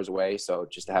only 2 hours away, so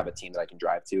just to have a team that I can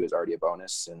drive to is already a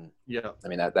bonus. And I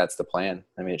mean, that's the plan.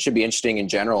 I mean, it should be interesting in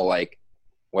general, like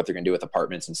what they're gonna do with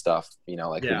apartments and stuff. Who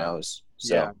knows?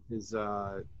 So because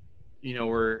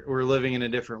we're living in a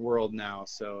different world now,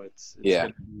 so it's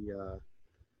gonna be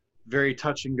very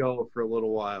touch and go for a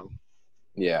little while.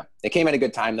 Yeah, it came at a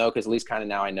good time though, because at least kind of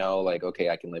now I know, like, okay,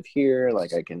 I can live here,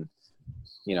 like I can,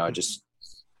 just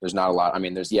there's not a lot. I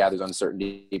mean, there's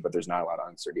uncertainty, but there's not a lot of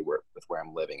uncertainty with where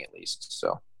I'm living, at least.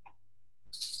 So.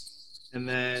 And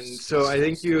then, so I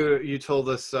think you told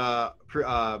us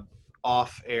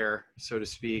off air, so to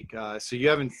speak. So you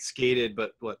haven't skated,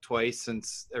 but what, twice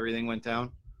since everything went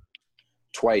down?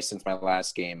 Twice since my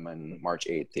last game on March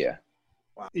 8th. Yeah.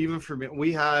 Wow. Even for me,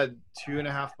 we had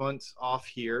 2.5 months off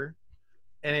here,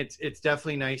 and it's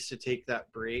definitely nice to take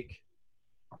that break.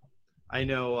 I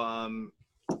know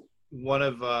one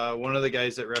of the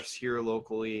guys that refs here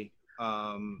locally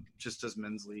just does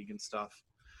men's league and stuff.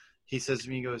 He says to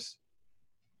me, he goes,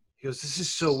 "This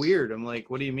is so weird." I'm like,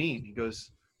 "What do you mean?" He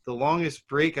goes, "The longest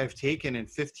break I've taken in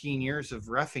 15 years of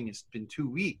reffing has been 2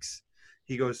 weeks."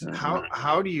 He goes,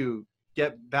 how do you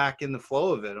get back in the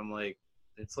flow of it? I'm like,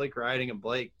 "It's like riding a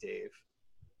bike, Dave."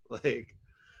 Like,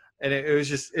 and it's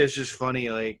just funny,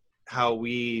 like how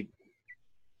we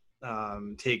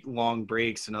take long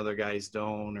breaks and other guys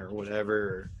don't, or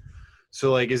whatever.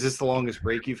 So, like, is this the longest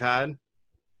break you've had?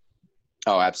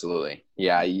 Oh, absolutely.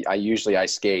 Yeah, I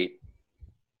skate,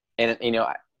 and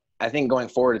I think going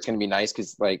forward it's going to be nice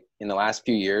because, like, in the last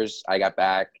few years, I got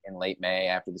back in late May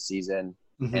after the season,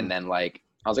 and then, like,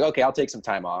 I was like, okay, I'll take some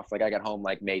time off. Like, I got home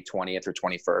like May 20th or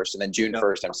 21st, and then June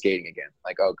 1st, I'm skating again.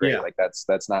 Like, oh, great. Like, that's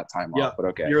not time off, but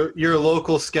okay. Your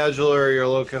local scheduler, your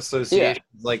local association,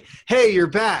 like, hey, you're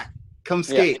back. Come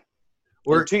skate.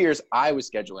 For 2 years, I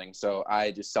was scheduling, so I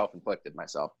just self-inflicted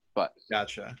myself. But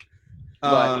gotcha.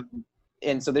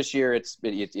 And so this year, it's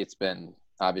been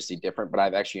obviously different, but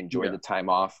I've actually enjoyed the time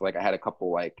off. Like, I had a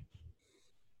couple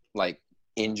like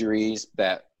injuries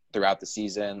that throughout the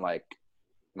season, like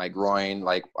my groin,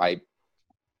 like I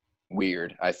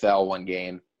fell one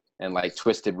game and like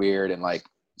twisted weird, and like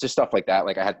just stuff like that.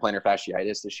 Like, I had plantar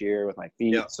fasciitis this year with my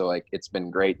feet. So like, it's been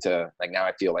great to, like, now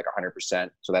I feel like 100%.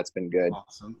 So that's been good.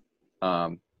 Awesome.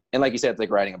 And like you said, it's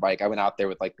like riding a bike. I went out there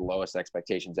with like the lowest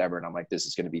expectations ever, and I'm like, this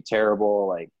is going to be terrible.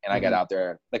 Like, and I got out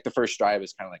there, like the first drive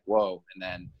was kind of like, whoa. And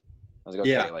then I was like,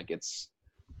 okay, like it's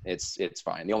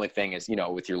fine. The only thing is,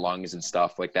 with your lungs and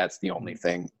stuff, like that's the only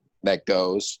thing that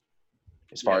goes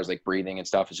as far as like breathing and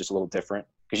stuff is just a little different,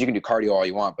 because you can do cardio all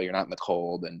you want, but you're not in the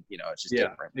cold, and it's just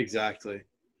different. Exactly.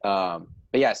 But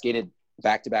yeah, I skated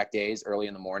back-to-back days early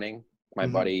in the morning. My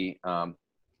buddy,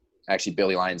 actually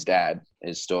Billy Lyon's dad,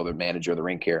 is still the manager of the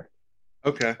rink here.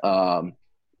 Okay.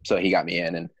 So he got me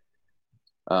in, and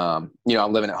I'm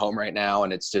living at home right now,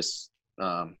 and it's just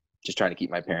trying to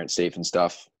keep my parents safe and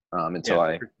stuff until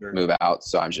I move out.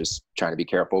 So I'm just trying to be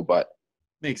careful, but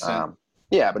makes sense.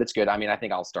 Yeah, but it's good. I mean, I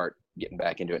think I'll start getting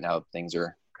back into it now that things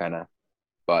are kind of,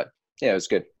 but yeah, it was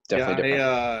good. Definitely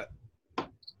different.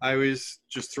 I was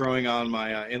just throwing on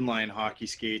my inline hockey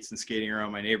skates and skating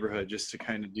around my neighborhood just to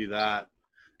kind of do that.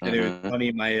 And it was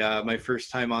funny, my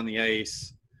first time on the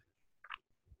ice,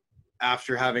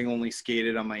 after having only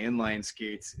skated on my inline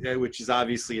skates, which is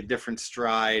obviously a different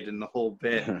stride and the whole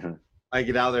bit, I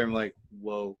get out there, I'm like,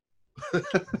 whoa.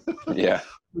 Yeah.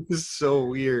 This is so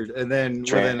weird. And then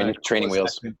training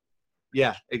wheels.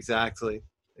 Yeah, exactly.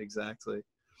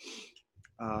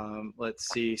 Let's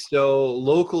see. So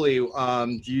locally,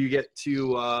 do you get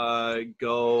to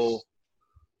go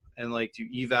and like do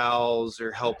evals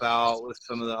or help out with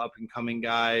some of the up and coming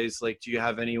guys? Like, do you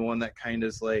have anyone that kind of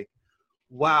is like,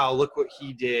 wow, look what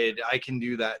he did, I can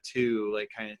do that too, like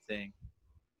kind of thing?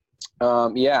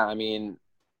 Yeah, I mean,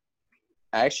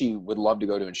 I actually would love to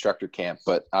go to instructor camp,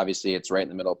 but obviously it's right in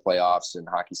the middle of playoffs and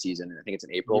hockey season. I think it's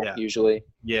in April usually.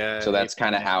 Yeah. So that's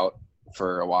kind of out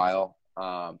for a while.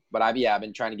 But I've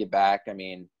been trying to get back. I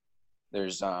mean,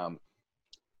 there's,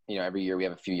 every year we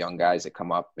have a few young guys that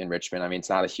come up in Richmond. I mean, it's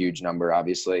not a huge number,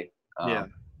 obviously.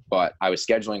 But I was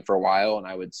scheduling for a while, and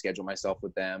I would schedule myself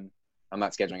with them. I'm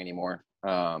not scheduling anymore.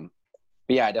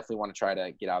 But yeah, I definitely want to try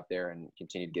to get out there and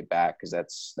continue to get back, because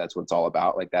that's what it's all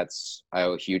about. Like, I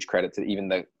owe a huge credit to even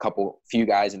the few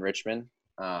guys in Richmond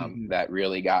that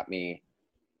really got me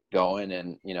going.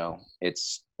 And,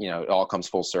 it's, it all comes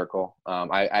full circle.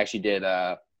 I actually did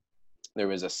there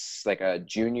was a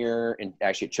junior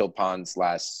at Chilled Ponds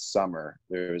last summer.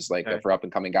 There was for up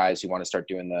and coming guys who want to start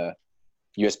doing the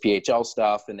USPHL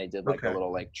stuff, and they did a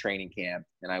little training camp,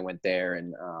 and I went there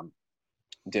and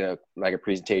did a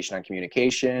presentation on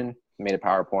communication, made a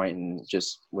PowerPoint, and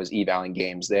just was evaling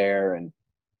games there and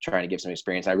trying to give some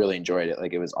experience. I really enjoyed it.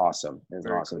 Like, it was awesome. It was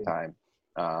an awesome time.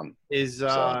 Is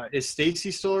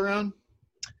Stacy still around?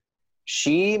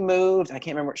 She moved. I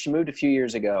can't remember. She moved a few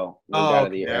years ago. Out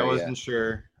of the area. I wasn't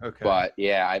sure. Okay. But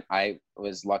yeah, I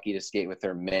was lucky to skate with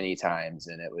her many times,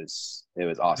 and it was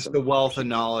awesome. Just the wealth of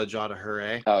knowledge out of her,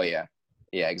 eh? Oh yeah,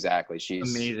 exactly.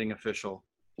 She's amazing official.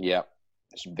 Yep,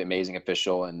 she's an amazing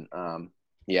official, and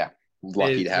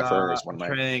lucky to have her as one of my.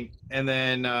 Training. And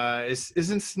then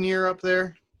isn't Sneer up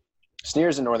there?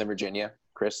 Sneer's in Northern Virginia,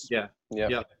 Chris. Yeah.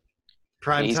 Yep.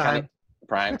 Prime time.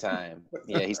 Prime time.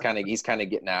 Yeah, he's kind of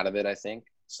getting out of it, I think,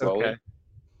 slowly.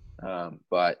 Okay.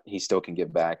 But he still can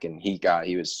give back, and he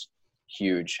was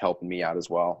huge, helping me out as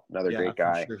well. Another great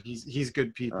guy. Sure. He's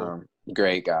good people.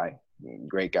 Great guy.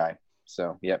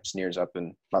 So Sneer's up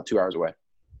in about 2 hours away.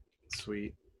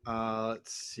 Sweet.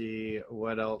 Let's see,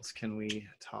 what else can we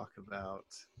talk about?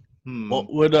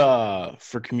 What would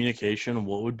for communication,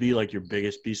 what would be like your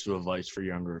biggest piece of advice for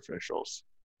younger officials?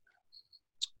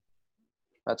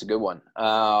 That's a good one.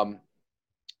 Because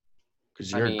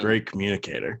you're a great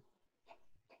communicator.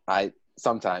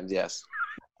 Sometimes, yes.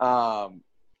 I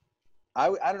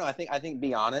don't know. I think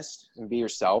be honest and be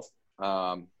yourself.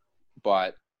 But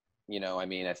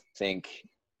I think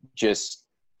just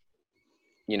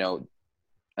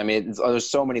there's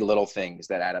so many little things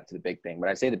that add up to the big thing. But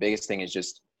I'd say the biggest thing is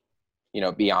just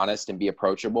be honest and be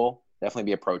approachable. Definitely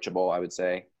be approachable, I would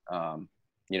say. I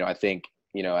think.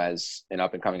 As an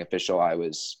up and coming official, I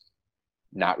was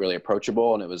not really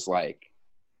approachable, and it was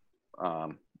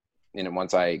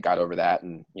once I got over that,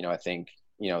 and I think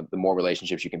the more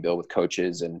relationships you can build with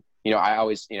coaches, and I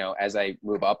always as I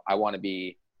move up, I wanted to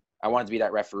be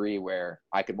that referee where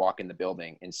I could walk in the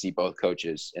building and see both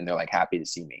coaches, and they're happy to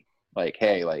see me,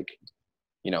 hey,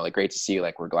 great to see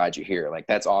you, we're glad you're here,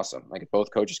 that's awesome. If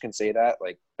both coaches can say that,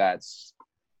 that's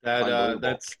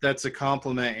a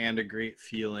compliment and a great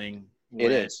feeling. It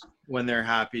is when they're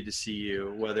happy to see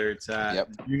you, whether it's at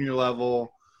junior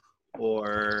level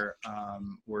or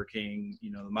working,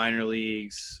 the minor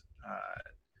leagues.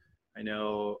 I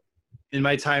know in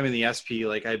my time in the SP,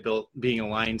 being a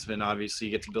linesman, obviously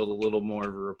you get to build a little more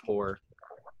of a rapport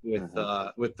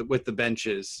with the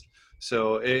benches.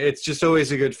 So it's just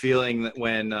always a good feeling that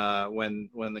when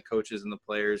the coaches and the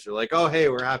players are like, oh, hey,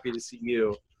 we're happy to see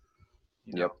you.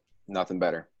 Yep. Nothing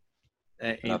better.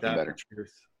 Nothing better.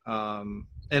 Truth.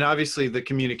 And obviously the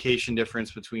communication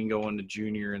difference between going to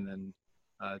junior and then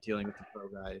dealing with the pro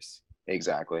guys.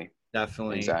 Exactly.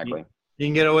 Definitely. Exactly. You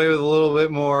can get away with a little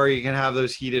bit more. You can have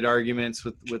those heated arguments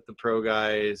with the pro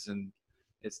guys, and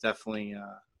it's definitely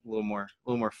a little more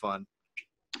fun.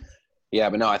 Yeah,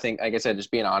 but no, I think, like I said,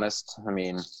 just being honest.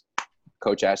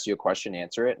 Coach asks you a question,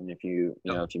 answer it, and if you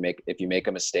make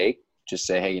a mistake, just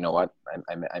say, hey, you know what,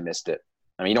 I missed it.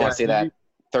 You don't want to say that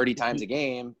 30 times a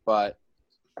game, but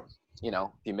if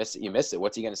you miss it, you miss it.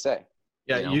 What's he going to say?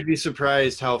 Yeah, you'd be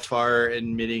surprised how far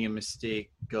admitting a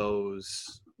mistake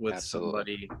goes with Absolutely.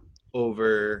 Somebody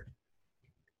over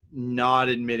not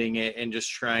admitting it and just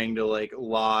trying to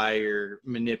lie or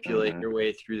manipulate your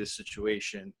way through the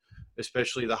situation,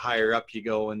 especially the higher up you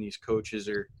go, and these coaches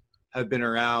have been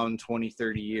around 20,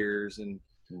 30 years, and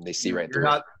they see right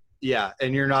through it. Yeah,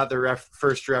 and you're not the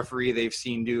first referee they've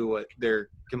seen do what they're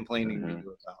complaining to you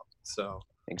about. So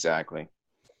exactly.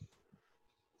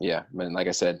 Yeah, I mean, like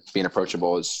I said, being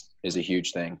approachable is a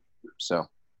huge thing. So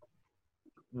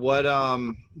what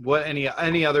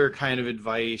any other kind of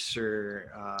advice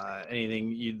or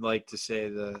anything you'd like to say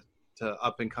to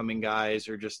up and coming guys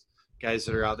or just guys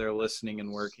that are out there listening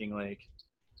and working? Like,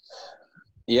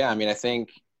 yeah, I mean, I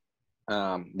think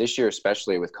this year,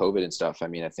 especially with COVID and stuff, I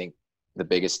mean, I think the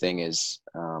biggest thing is,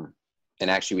 and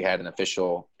actually we had an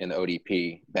official in the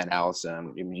ODP, Ben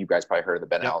Allison. You guys probably heard of the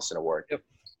Ben Allison Award. Yep.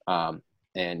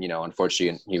 And,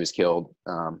 unfortunately he was killed,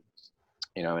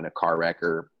 in a car wreck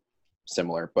or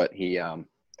similar, but he, I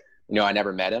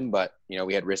never met him, but,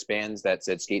 we had wristbands that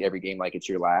said skate every game like it's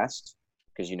your last,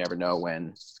 because you never know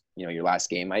when, your last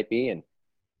game might be. And,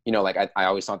 I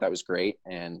always thought that was great.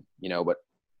 And, but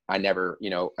I never,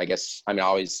 I guess, I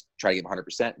always try to give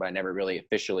 100%, but I never really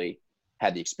officially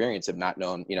had the experience of not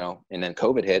knowing, and then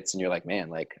COVID hits and you're like, man,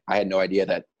 like I had no idea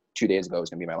that 2 days ago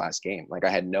was going to be my last game. Like I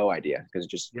had no idea because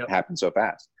it just happened so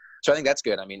fast. So I think that's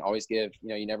good. I mean, always give,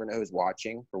 you never know who's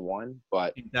watching for one,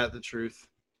 but ain't that the truth?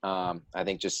 I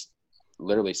think just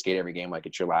literally skate every game like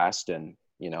it's your last. And,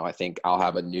 I think I'll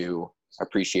have a new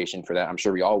appreciation for that. I'm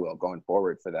sure we all will going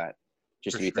forward for that,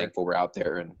 just to be thankful we're out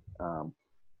there and,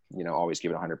 always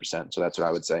give it 100%. So that's what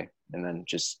I would say. And then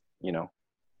just,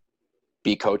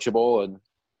 be coachable and,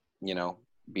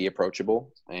 be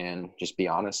approachable and just be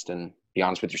honest and be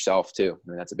honest with yourself too. I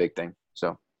mean, that's a big thing.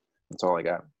 So that's all I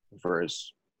got for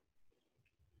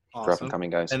up and coming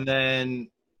guys. And then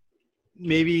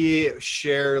maybe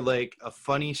share like a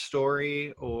funny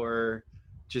story or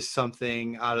just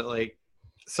something out of like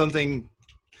something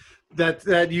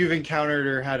that you've encountered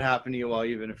or had happen to you while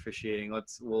you've been officiating.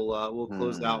 We'll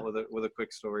close out with a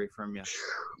quick story from you.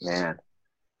 Man,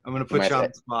 I'm gonna put you on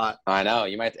the spot. I know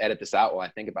you might have to edit this out while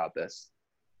I think about this.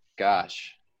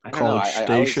 Gosh, I don't College know.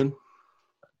 Station.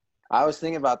 I was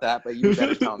thinking about that, but you'd be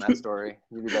better telling that story.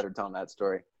 You'd be better telling that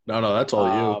story. No, that's all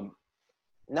you.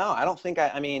 No, I don't think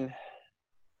I mean,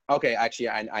 okay, actually,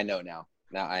 I know now.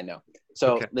 Now I know.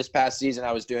 So This past season,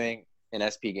 I was doing an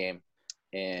SP game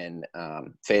in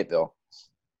Fayetteville,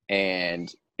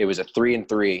 and it was a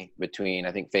 3-3 between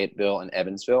I think Fayetteville and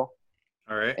Evansville.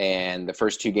 All right. And the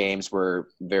first two games were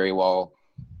very well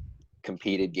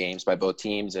competed games by both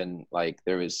teams, and like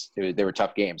they were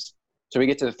tough games. So we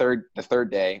get to the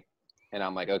third day, and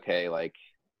I'm like, okay, like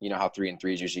how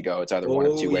 3-3s usually go. It's either one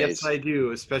of two ways. Yes, I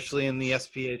do, especially in the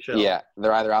SPHL. Yeah,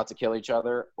 they're either out to kill each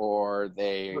other or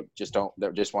they just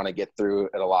want to get through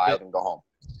it alive and go home.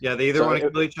 Yeah, they either want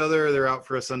to kill each other or they're out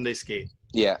for a Sunday skate.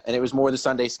 Yeah, and it was more the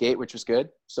Sunday skate, which was good.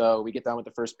 So we get done with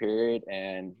the first period,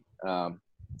 and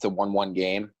it's a 1-1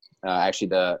 game.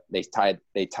 Actually, they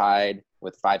tied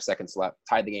with 5 seconds left.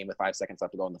 Tied the game with 5 seconds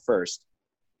left to go in the first.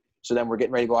 So then we're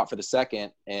getting ready to go out for the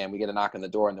second, and we get a knock on the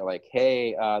door, and they're like,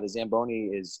 "Hey, the Zamboni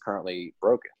is currently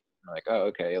broken." I'm like, "Oh,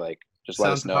 okay. Like, just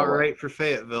let us know." Sounds about right for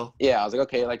Fayetteville. Yeah, I was like,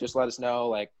 "Okay, like, just let us know."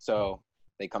 Like, so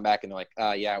they come back and they're like,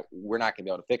 "Yeah, we're not gonna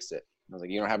be able to fix it." I was like,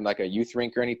 "You don't have like a youth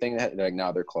rink or anything?" They're like,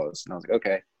 "No, they're closed." And I was like,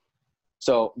 "Okay."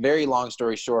 So very long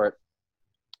story short,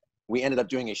 we ended up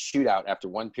doing a shootout after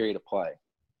one period of play.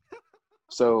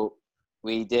 So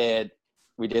we did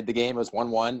the game. It was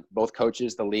 1-1. Both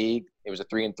coaches, the league. It was a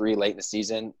 3-3 late in the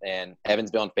season, and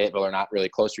Evansville and Fayetteville are not really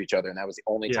close to each other, and that was the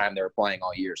only time they were playing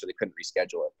all year, so they couldn't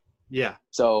reschedule it. Yeah.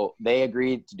 So they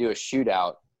agreed to do a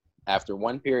shootout after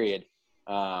one period,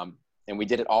 and we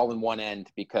did it all in one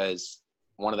end because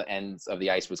one of the ends of the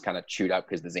ice was kind of chewed up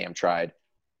because the Zam tried.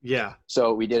 Yeah.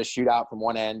 So we did a shootout from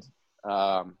one end,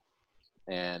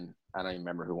 and I don't even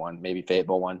remember who won. Maybe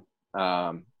Fayetteville won.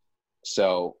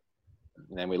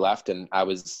 And then we left, and I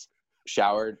was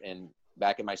showered and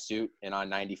back in my suit and on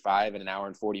 95 in an hour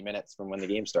and 40 minutes from when the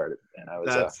game started. And I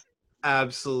was that's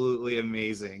absolutely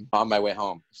amazing. On my way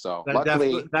home. So that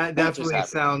luckily, definitely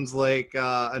sounds like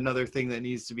another thing that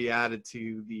needs to be added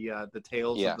to the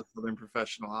tales of the Southern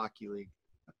Professional Hockey League.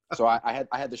 So I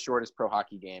had the shortest pro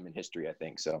hockey game in history, I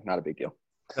think. So not a big deal.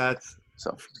 That's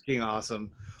freaking awesome.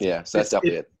 Yeah, so that's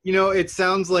definitely it. It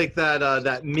sounds like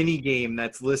that mini game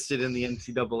that's listed in the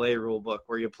NCAA rule book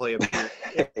where you play a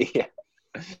Yeah,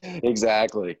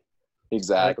 exactly. We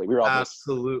were all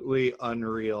absolutely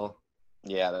unreal.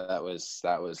 Yeah, that was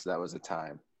a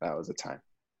time. That was a time.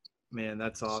 Man,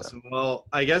 that's awesome. So. Well,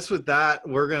 I guess with that,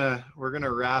 we're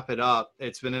gonna wrap it up.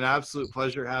 It's been an absolute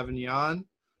pleasure having you on.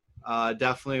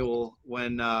 Definitely will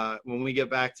when we get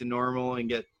back to normal and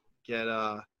get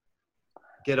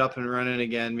up and running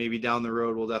again, maybe down the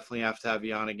road, we'll definitely have to have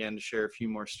you on again to share a few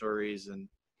more stories and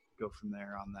go from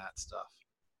there on that stuff.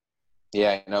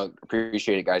 Yeah,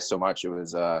 appreciate it, guys, so much. It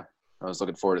was I was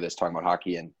looking forward to this, talking about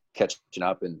hockey and catching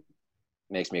up, and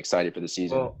makes me excited for the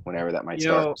season, Well, whenever that might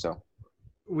start. So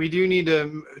we do need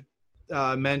to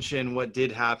mention what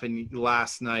did happen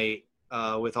last night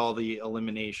with all the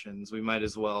eliminations. We might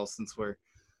as well, since we're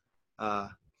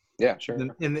yeah, sure.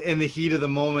 in the heat of the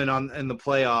moment in the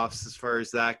playoffs as far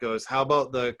as that goes. How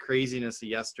about the craziness of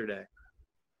yesterday?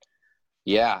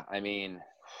 Yeah, I mean,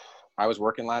 I was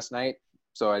working last night,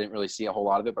 so I didn't really see a whole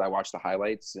lot of it, but I watched the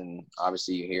highlights, and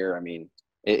obviously you hear, I mean,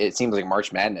 it seems like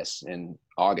March Madness in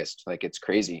August. Like, it's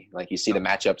crazy. Like, you see the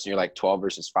matchups, and you're like 12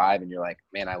 versus 5, and you're like,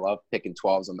 man, I love picking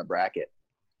 12s on the bracket.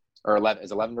 Or 11.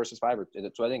 Is 11 versus 5? Or is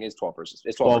it, so I think it's 12 versus –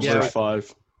 it's 12 versus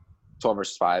 5. 12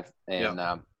 versus 5. And,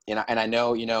 and I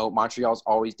know, Montreal's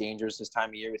always dangerous this time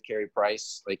of year with Carey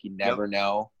Price. Like, you never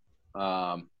know.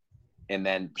 And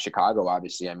then Chicago,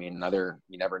 obviously, I mean,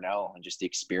 you never know. And just the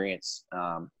experience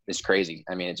is crazy.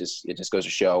 I mean, it just goes to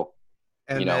show,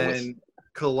 and then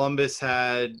Columbus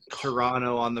had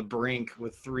Toronto on the brink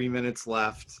with 3 minutes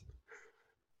left.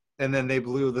 And then they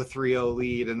blew the 3-0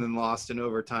 lead and then lost in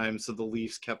overtime, so the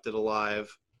Leafs kept it alive.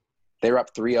 They were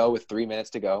up 3-0 with 3 minutes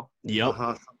to go. Yep.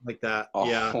 Something like that. Oh,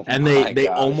 yeah. And they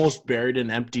almost buried an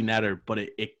empty netter, but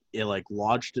it like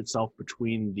lodged itself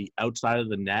between the outside of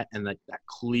the net and that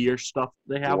clear stuff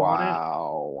they have on it.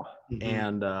 Wow.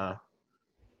 And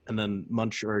then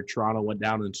Toronto went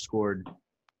down and scored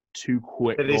 2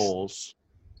 quick goals.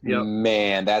 Yep.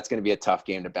 Man, that's going to be a tough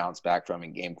game to bounce back from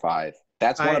in Game 5.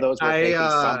 That's one of those where if they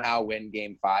can somehow win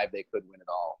Game 5, they could win it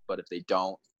all. But if they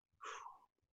don't,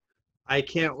 I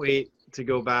can't wait to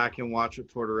go back and watch what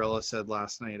Tortorella said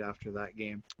last night after that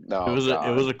game. No, it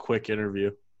was a quick interview.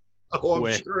 Oh,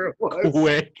 quick. I'm sure it was.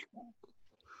 Quick.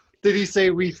 Did he say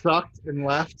we sucked and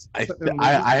left?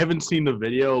 I haven't seen the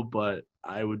video, but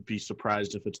I would be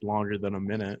surprised if it's longer than a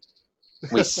minute.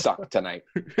 We suck tonight.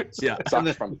 Yeah. Suck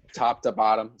from top to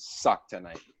bottom. Suck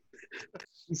tonight.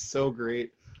 So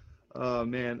great. Oh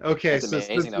man. Okay. It's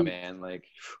amazing though, man. Like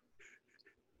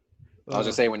I was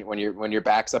gonna say, when your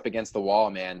back's up against the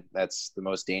wall, man, that's the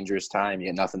most dangerous time. You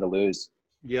got nothing to lose.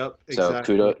 Yep.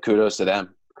 Exactly. So kudos to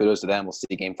them. Kudos to them. We'll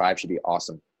see. Game 5 should be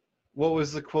awesome. What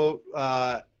was the quote?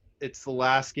 It's the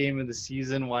last game of the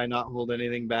season. Why not hold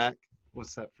anything back?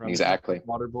 What's that from? Exactly.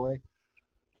 Waterboy.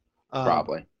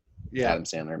 Probably. Yeah. Adam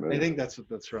Sandler movie. I think that's what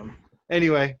that's from.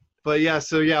 Anyway, but yeah,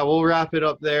 so yeah, we'll wrap it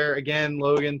up there. Again,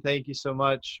 Logan, thank you so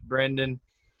much. Brendan,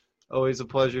 always a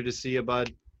pleasure to see you,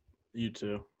 bud. You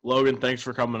too. Logan, thanks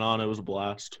for coming on. It was a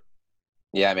blast.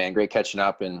 Yeah, man. Great catching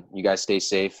up, and you guys stay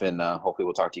safe, and hopefully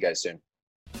we'll talk to you guys soon.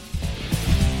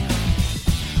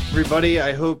 Everybody,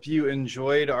 I hope you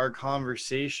enjoyed our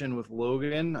conversation with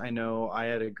Logan. I know I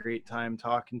had a great time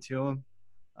talking to him,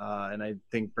 and I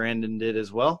think Brandon did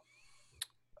as well.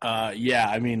 Yeah,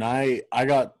 I mean, I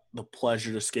got the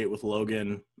pleasure to skate with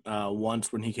Logan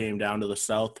once when he came down to the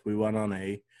South. We went on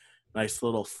a nice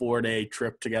little 4-day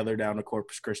trip together down to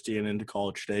Corpus Christi and into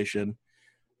College Station.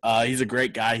 He's a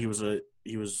great guy. He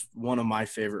was one of my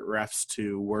favorite refs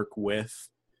to work with.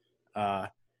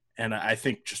 And I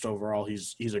think just overall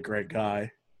he's a great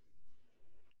guy.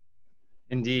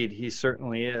 Indeed, he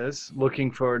certainly is.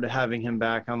 Looking forward to having him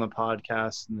back on the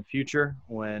podcast in the future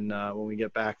when we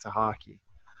get back to hockey.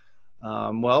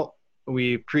 Well,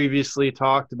 we previously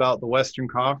talked about the Western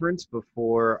Conference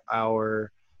before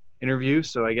our interview,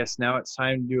 so I guess now it's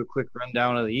time to do a quick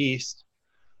rundown of the East.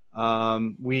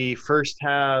 We first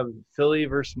have Philly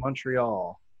versus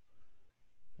Montreal.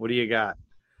 What do you got?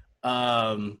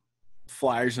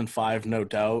 Flyers in 5, no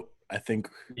doubt. I think.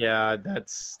 Yeah,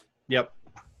 yep.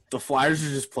 The Flyers are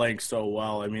just playing so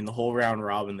well. I mean, the whole round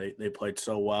robin, they played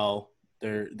so well.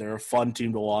 They're a fun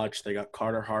team to watch. They got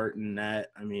Carter Hart in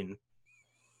net. I mean,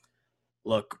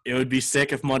 look, it would be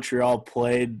sick if Montreal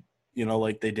played,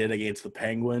 like they did against the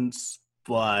Penguins.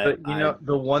 But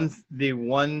the one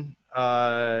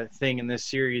thing in this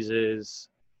series is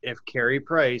if Carey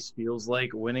Price feels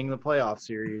like winning the playoff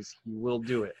series, he will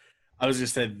do it. I was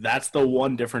just saying that's the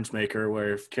one difference maker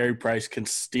where if Carey Price can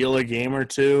steal a game or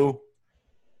two,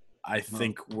 I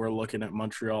think we're looking at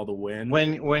Montreal to win.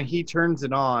 When he turns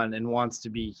it on and wants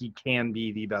to be, he can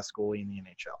be the best goalie in the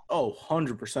NHL. Oh,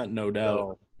 100%, no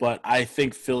doubt. But I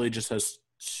think Philly just has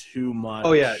too much.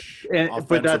 Oh yeah,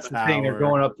 but that's power. The thing. They're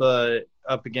going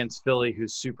up against Philly,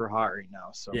 who's super hot right now.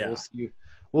 So yeah.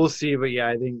 We'll see. But yeah,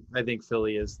 I think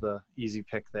Philly is the easy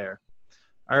pick there.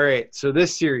 All right, so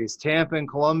this series, Tampa and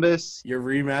Columbus. Your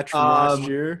rematch from last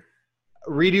year?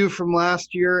 Redo from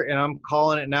last year, and I'm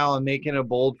calling it now. I'm making a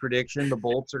bold prediction. The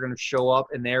Bolts are going to show up,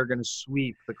 and they're going to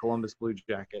sweep the Columbus Blue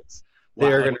Jackets.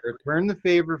 They are going to return the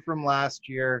favor from last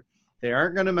year. They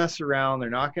aren't going to mess around. They're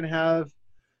not going to have,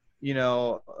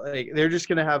 they're just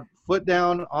going to have foot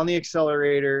down on the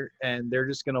accelerator, and they're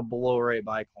just going to blow right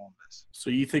by Columbus. So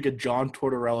you think a John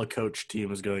Tortorella coach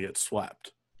team is going to get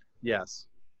swept? Yes.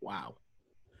 Wow.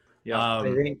 Yeah.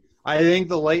 I think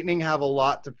the Lightning have a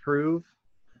lot to prove,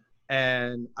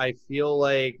 and I feel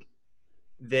like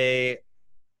they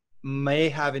may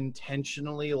have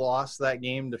intentionally lost that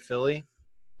game to Philly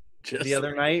the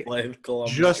other night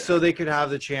just so they could have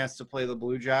the chance to play the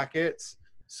Blue Jackets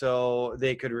so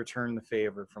they could return the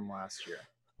favor from last year.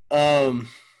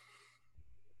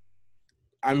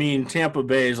 I mean, Tampa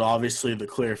Bay is obviously the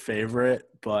clear favorite,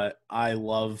 but I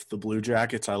love the Blue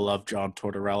Jackets. I love John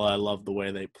Tortorella. I love the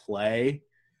way they play.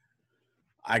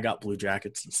 I got Blue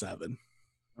Jackets in 7.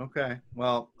 Okay.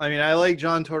 Well, I mean, I like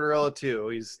John Tortorella too.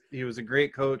 He was a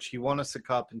great coach. He won us a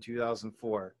cup in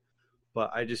 2004,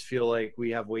 but I just feel like we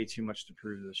have way too much to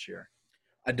prove this year.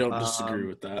 I don't disagree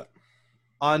with that.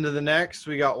 On to the next,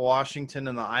 we got Washington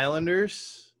and the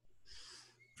Islanders.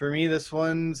 For me, this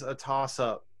one's a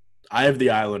toss-up. I have the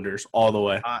Islanders all the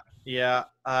way. Yeah,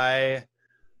 I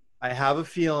have a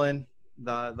feeling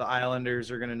the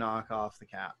Islanders are going to knock off the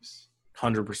Caps.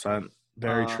 100%.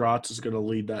 Barry Trotz is going to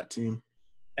lead that team.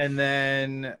 And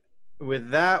then with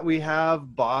that, we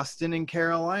have Boston and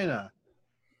Carolina.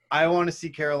 I want to see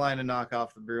Carolina knock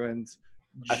off the Bruins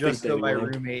just so my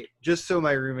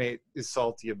roommate is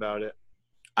salty about it.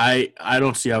 I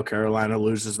don't see how Carolina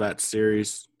loses that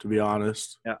series, to be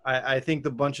honest. Yeah, I think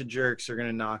the bunch of jerks are going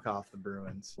to knock off the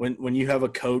Bruins. When you have a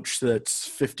coach that's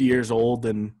 50 years old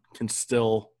and can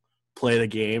still play the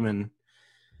game, and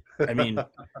I mean,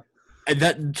 and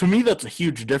that to me that's a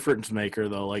huge difference maker,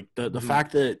 though. Like the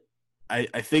fact that I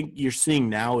think you're seeing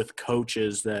now with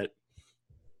coaches that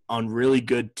on really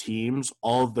good teams,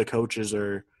 all of the coaches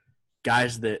are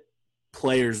guys that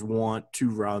players want to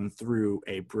run through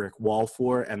a brick wall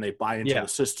for, and they buy into the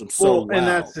system well. And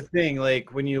that's the thing.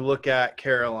 Like when you look at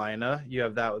Carolina, you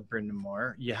have that with Brendan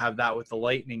Moore. You have that with the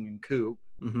Lightning and Coop.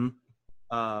 Mm-hmm.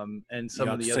 And some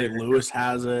of the St. Louis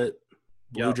has it.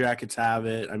 Blue Jackets have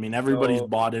it. I mean, everybody's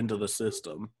bought into the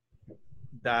system.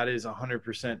 That is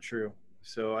 100% true.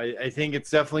 So I think it's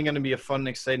definitely going to be a fun and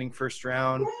exciting first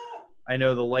round. I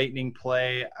know the Lightning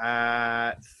play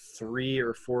at 3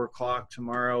 or 4 o'clock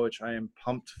tomorrow, which I am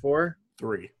pumped for.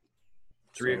 3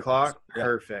 o'clock? Yeah.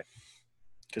 Perfect.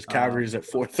 Because Calgary's at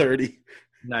 4:30.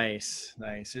 Nice.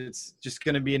 It's just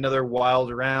going to be another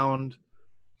wild round.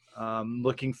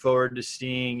 Looking forward to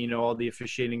seeing, all the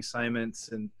officiating assignments,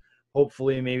 and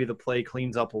hopefully maybe the play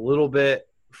cleans up a little bit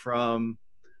from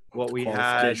what we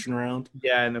had. Round.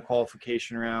 Yeah, in the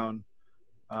qualification round.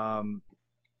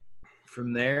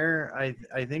 From there,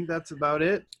 I think that's about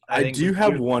it. I do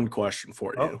have one question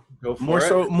for you. Go for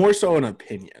it. More so an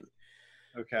opinion.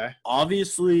 Okay.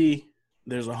 Obviously,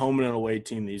 there's a home and an away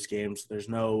team these games. There's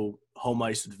no home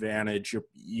ice advantage.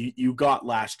 You got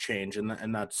last change,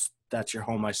 and that's your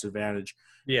home ice advantage.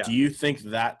 Yeah. Do you think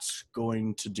that's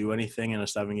going to do anything in a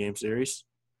 7-game series?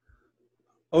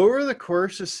 Over the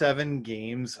course of 7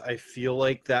 games, I feel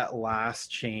like that last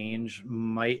change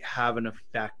might have an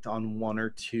effect on 1 or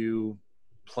 2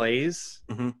 plays,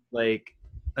 like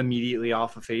immediately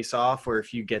off a face-off, or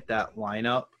if you get that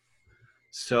lineup.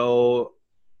 So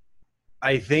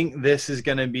I think this is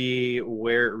going to be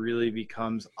where it really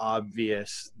becomes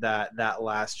obvious that that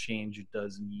last change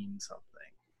does mean something.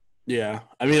 Yeah,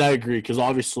 I mean, I agree, because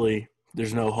obviously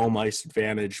there's no home ice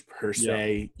advantage per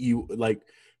se. Yeah.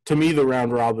 To me, the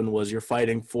round robin was you're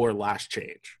fighting for last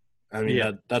change. I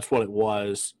mean, that's what it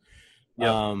was.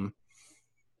 Yeah.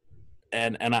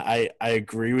 And I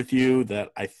agree with you that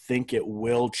I think it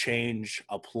will change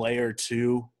a play or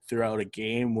two throughout a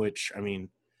game, which, I mean,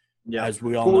 as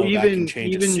we all know, that can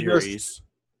change a series.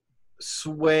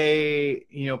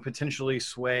 Potentially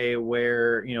sway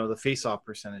where, the face-off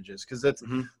percentages, because that's,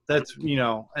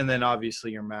 and then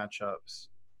obviously your matchups.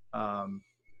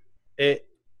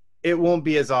 It won't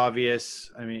be as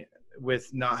obvious, I mean,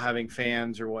 with not having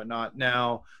fans or whatnot.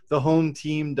 Now, the home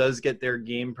team does get their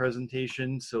game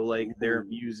presentation, so like their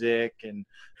music and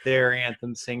their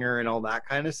anthem singer and all that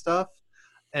kind of stuff.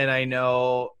 And I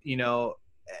know,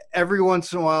 every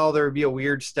once in a while there would be a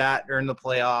weird stat during the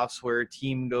playoffs where a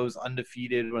team goes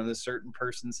undefeated when a certain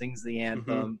person sings the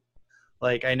anthem.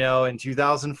 Like I know in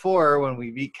 2004 when we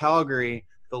beat Calgary,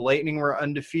 the Lightning were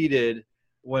undefeated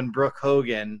when Brooke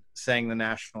Hogan sang the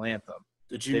national anthem.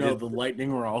 Did you know the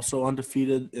Lightning were also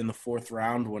undefeated in the 4th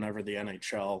round whenever the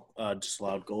NHL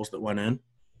disallowed goals that went in?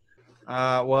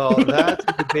 Well, that's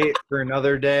a debate for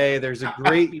another day. There's a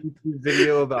great YouTube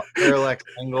video about Parallax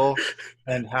Angle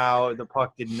and how the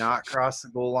puck did not cross the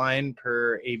goal line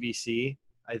per ABC.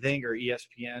 I think, or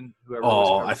ESPN, whoever was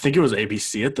Oh, covering. I think it was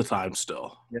ABC at the time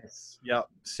still. Yes. Yep.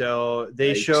 So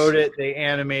they Yikes. showed it. They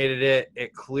animated it.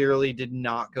 It clearly did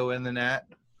not go in the net.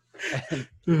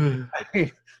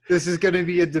 And this is going to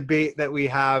be a debate that we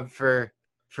have for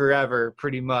forever,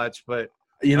 pretty much. But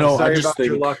You I'm know, sorry I just about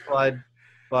your think luck, bud.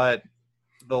 But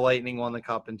the Lightning won the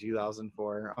cup in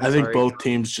 2004. I think both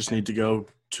teams just need to go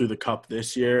to the cup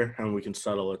this year, and we can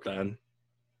settle it then.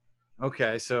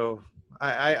 Okay, so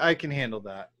I can handle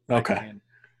that. Okay.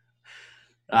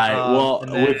 All right. Well,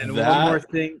 and then with that, one more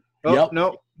thing. Oh, Yep.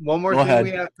 no. One more Go thing ahead.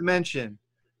 we have to mention.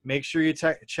 Make sure you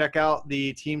check out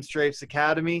the Team Stripes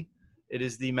Academy. It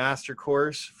is the master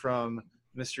course from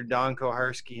Mr. Don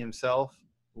Koharski himself,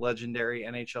 legendary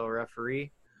NHL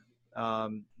referee.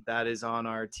 That is on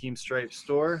our Team Stripes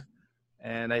store.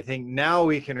 And I think now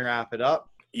we can wrap it up.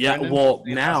 yeah. Brendan, Well,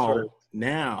 any last words?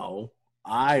 now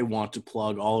I want to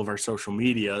plug all of our social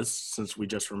medias since we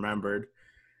just remembered.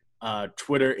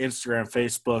 Twitter, Instagram,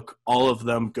 Facebook, all of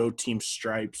them go Team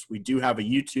Stripes. We do have a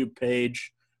YouTube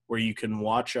page where you can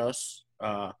watch us.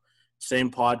 Same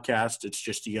podcast. It's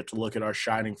just you get to look at our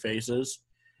shining faces.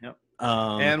 Yep.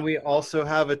 And we also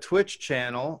have a Twitch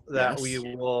channel that Yes. we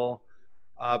will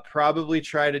probably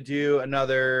try to do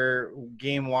another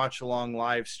game watch along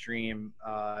live stream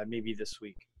maybe this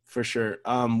week. for sure.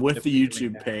 With If the we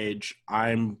can make YouTube that. page,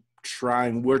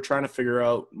 we're trying to figure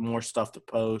out more stuff to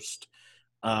post.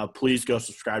 Please go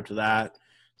subscribe to that.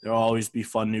 There'll always be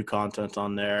fun new content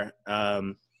on there.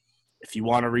 If you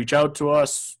want to reach out to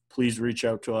us, please reach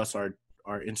out to us. Our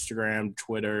Instagram,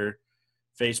 Twitter,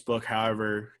 Facebook,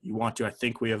 however you want to. I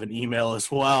think we have an email as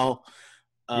well.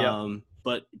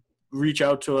 But reach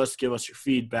out to us, give us your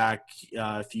feedback.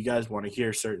 If you guys want to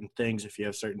hear certain things, if you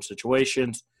have certain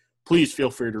situations, please feel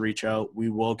free to reach out. We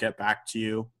will get back to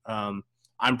you.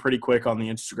 I'm pretty quick on the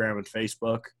Instagram and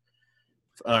Facebook,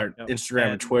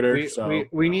 Instagram and Twitter.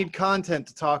 We need content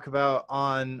to talk about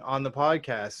on the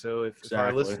podcast. So if our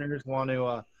Exactly. listeners want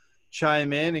to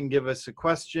chime in and give us a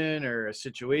question or a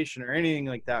situation or anything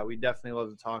like that, we definitely love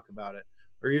to talk about it.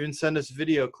 Or even send us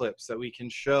video clips that we can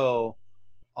show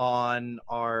on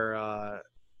our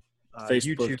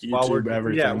Facebook, while YouTube, we're,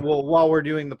 everything. Yeah, well, while we're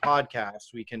doing the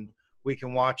podcast, we can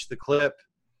watch the clip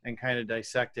and kind of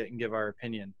dissect it and give our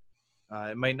opinion.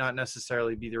 It might not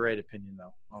necessarily be the right opinion,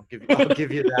 though. I'll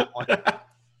give you that one. All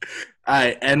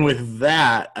right, and with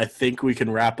that, I think we can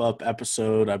wrap up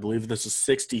episode, I believe this is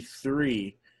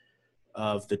 63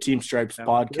 of the Team Stripes Sounds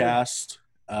podcast.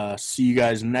 See you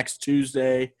guys next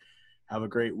Tuesday. Have a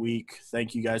great week.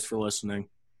 Thank you guys for listening.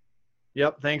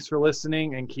 Yep. Thanks for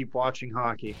listening and keep watching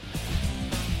hockey.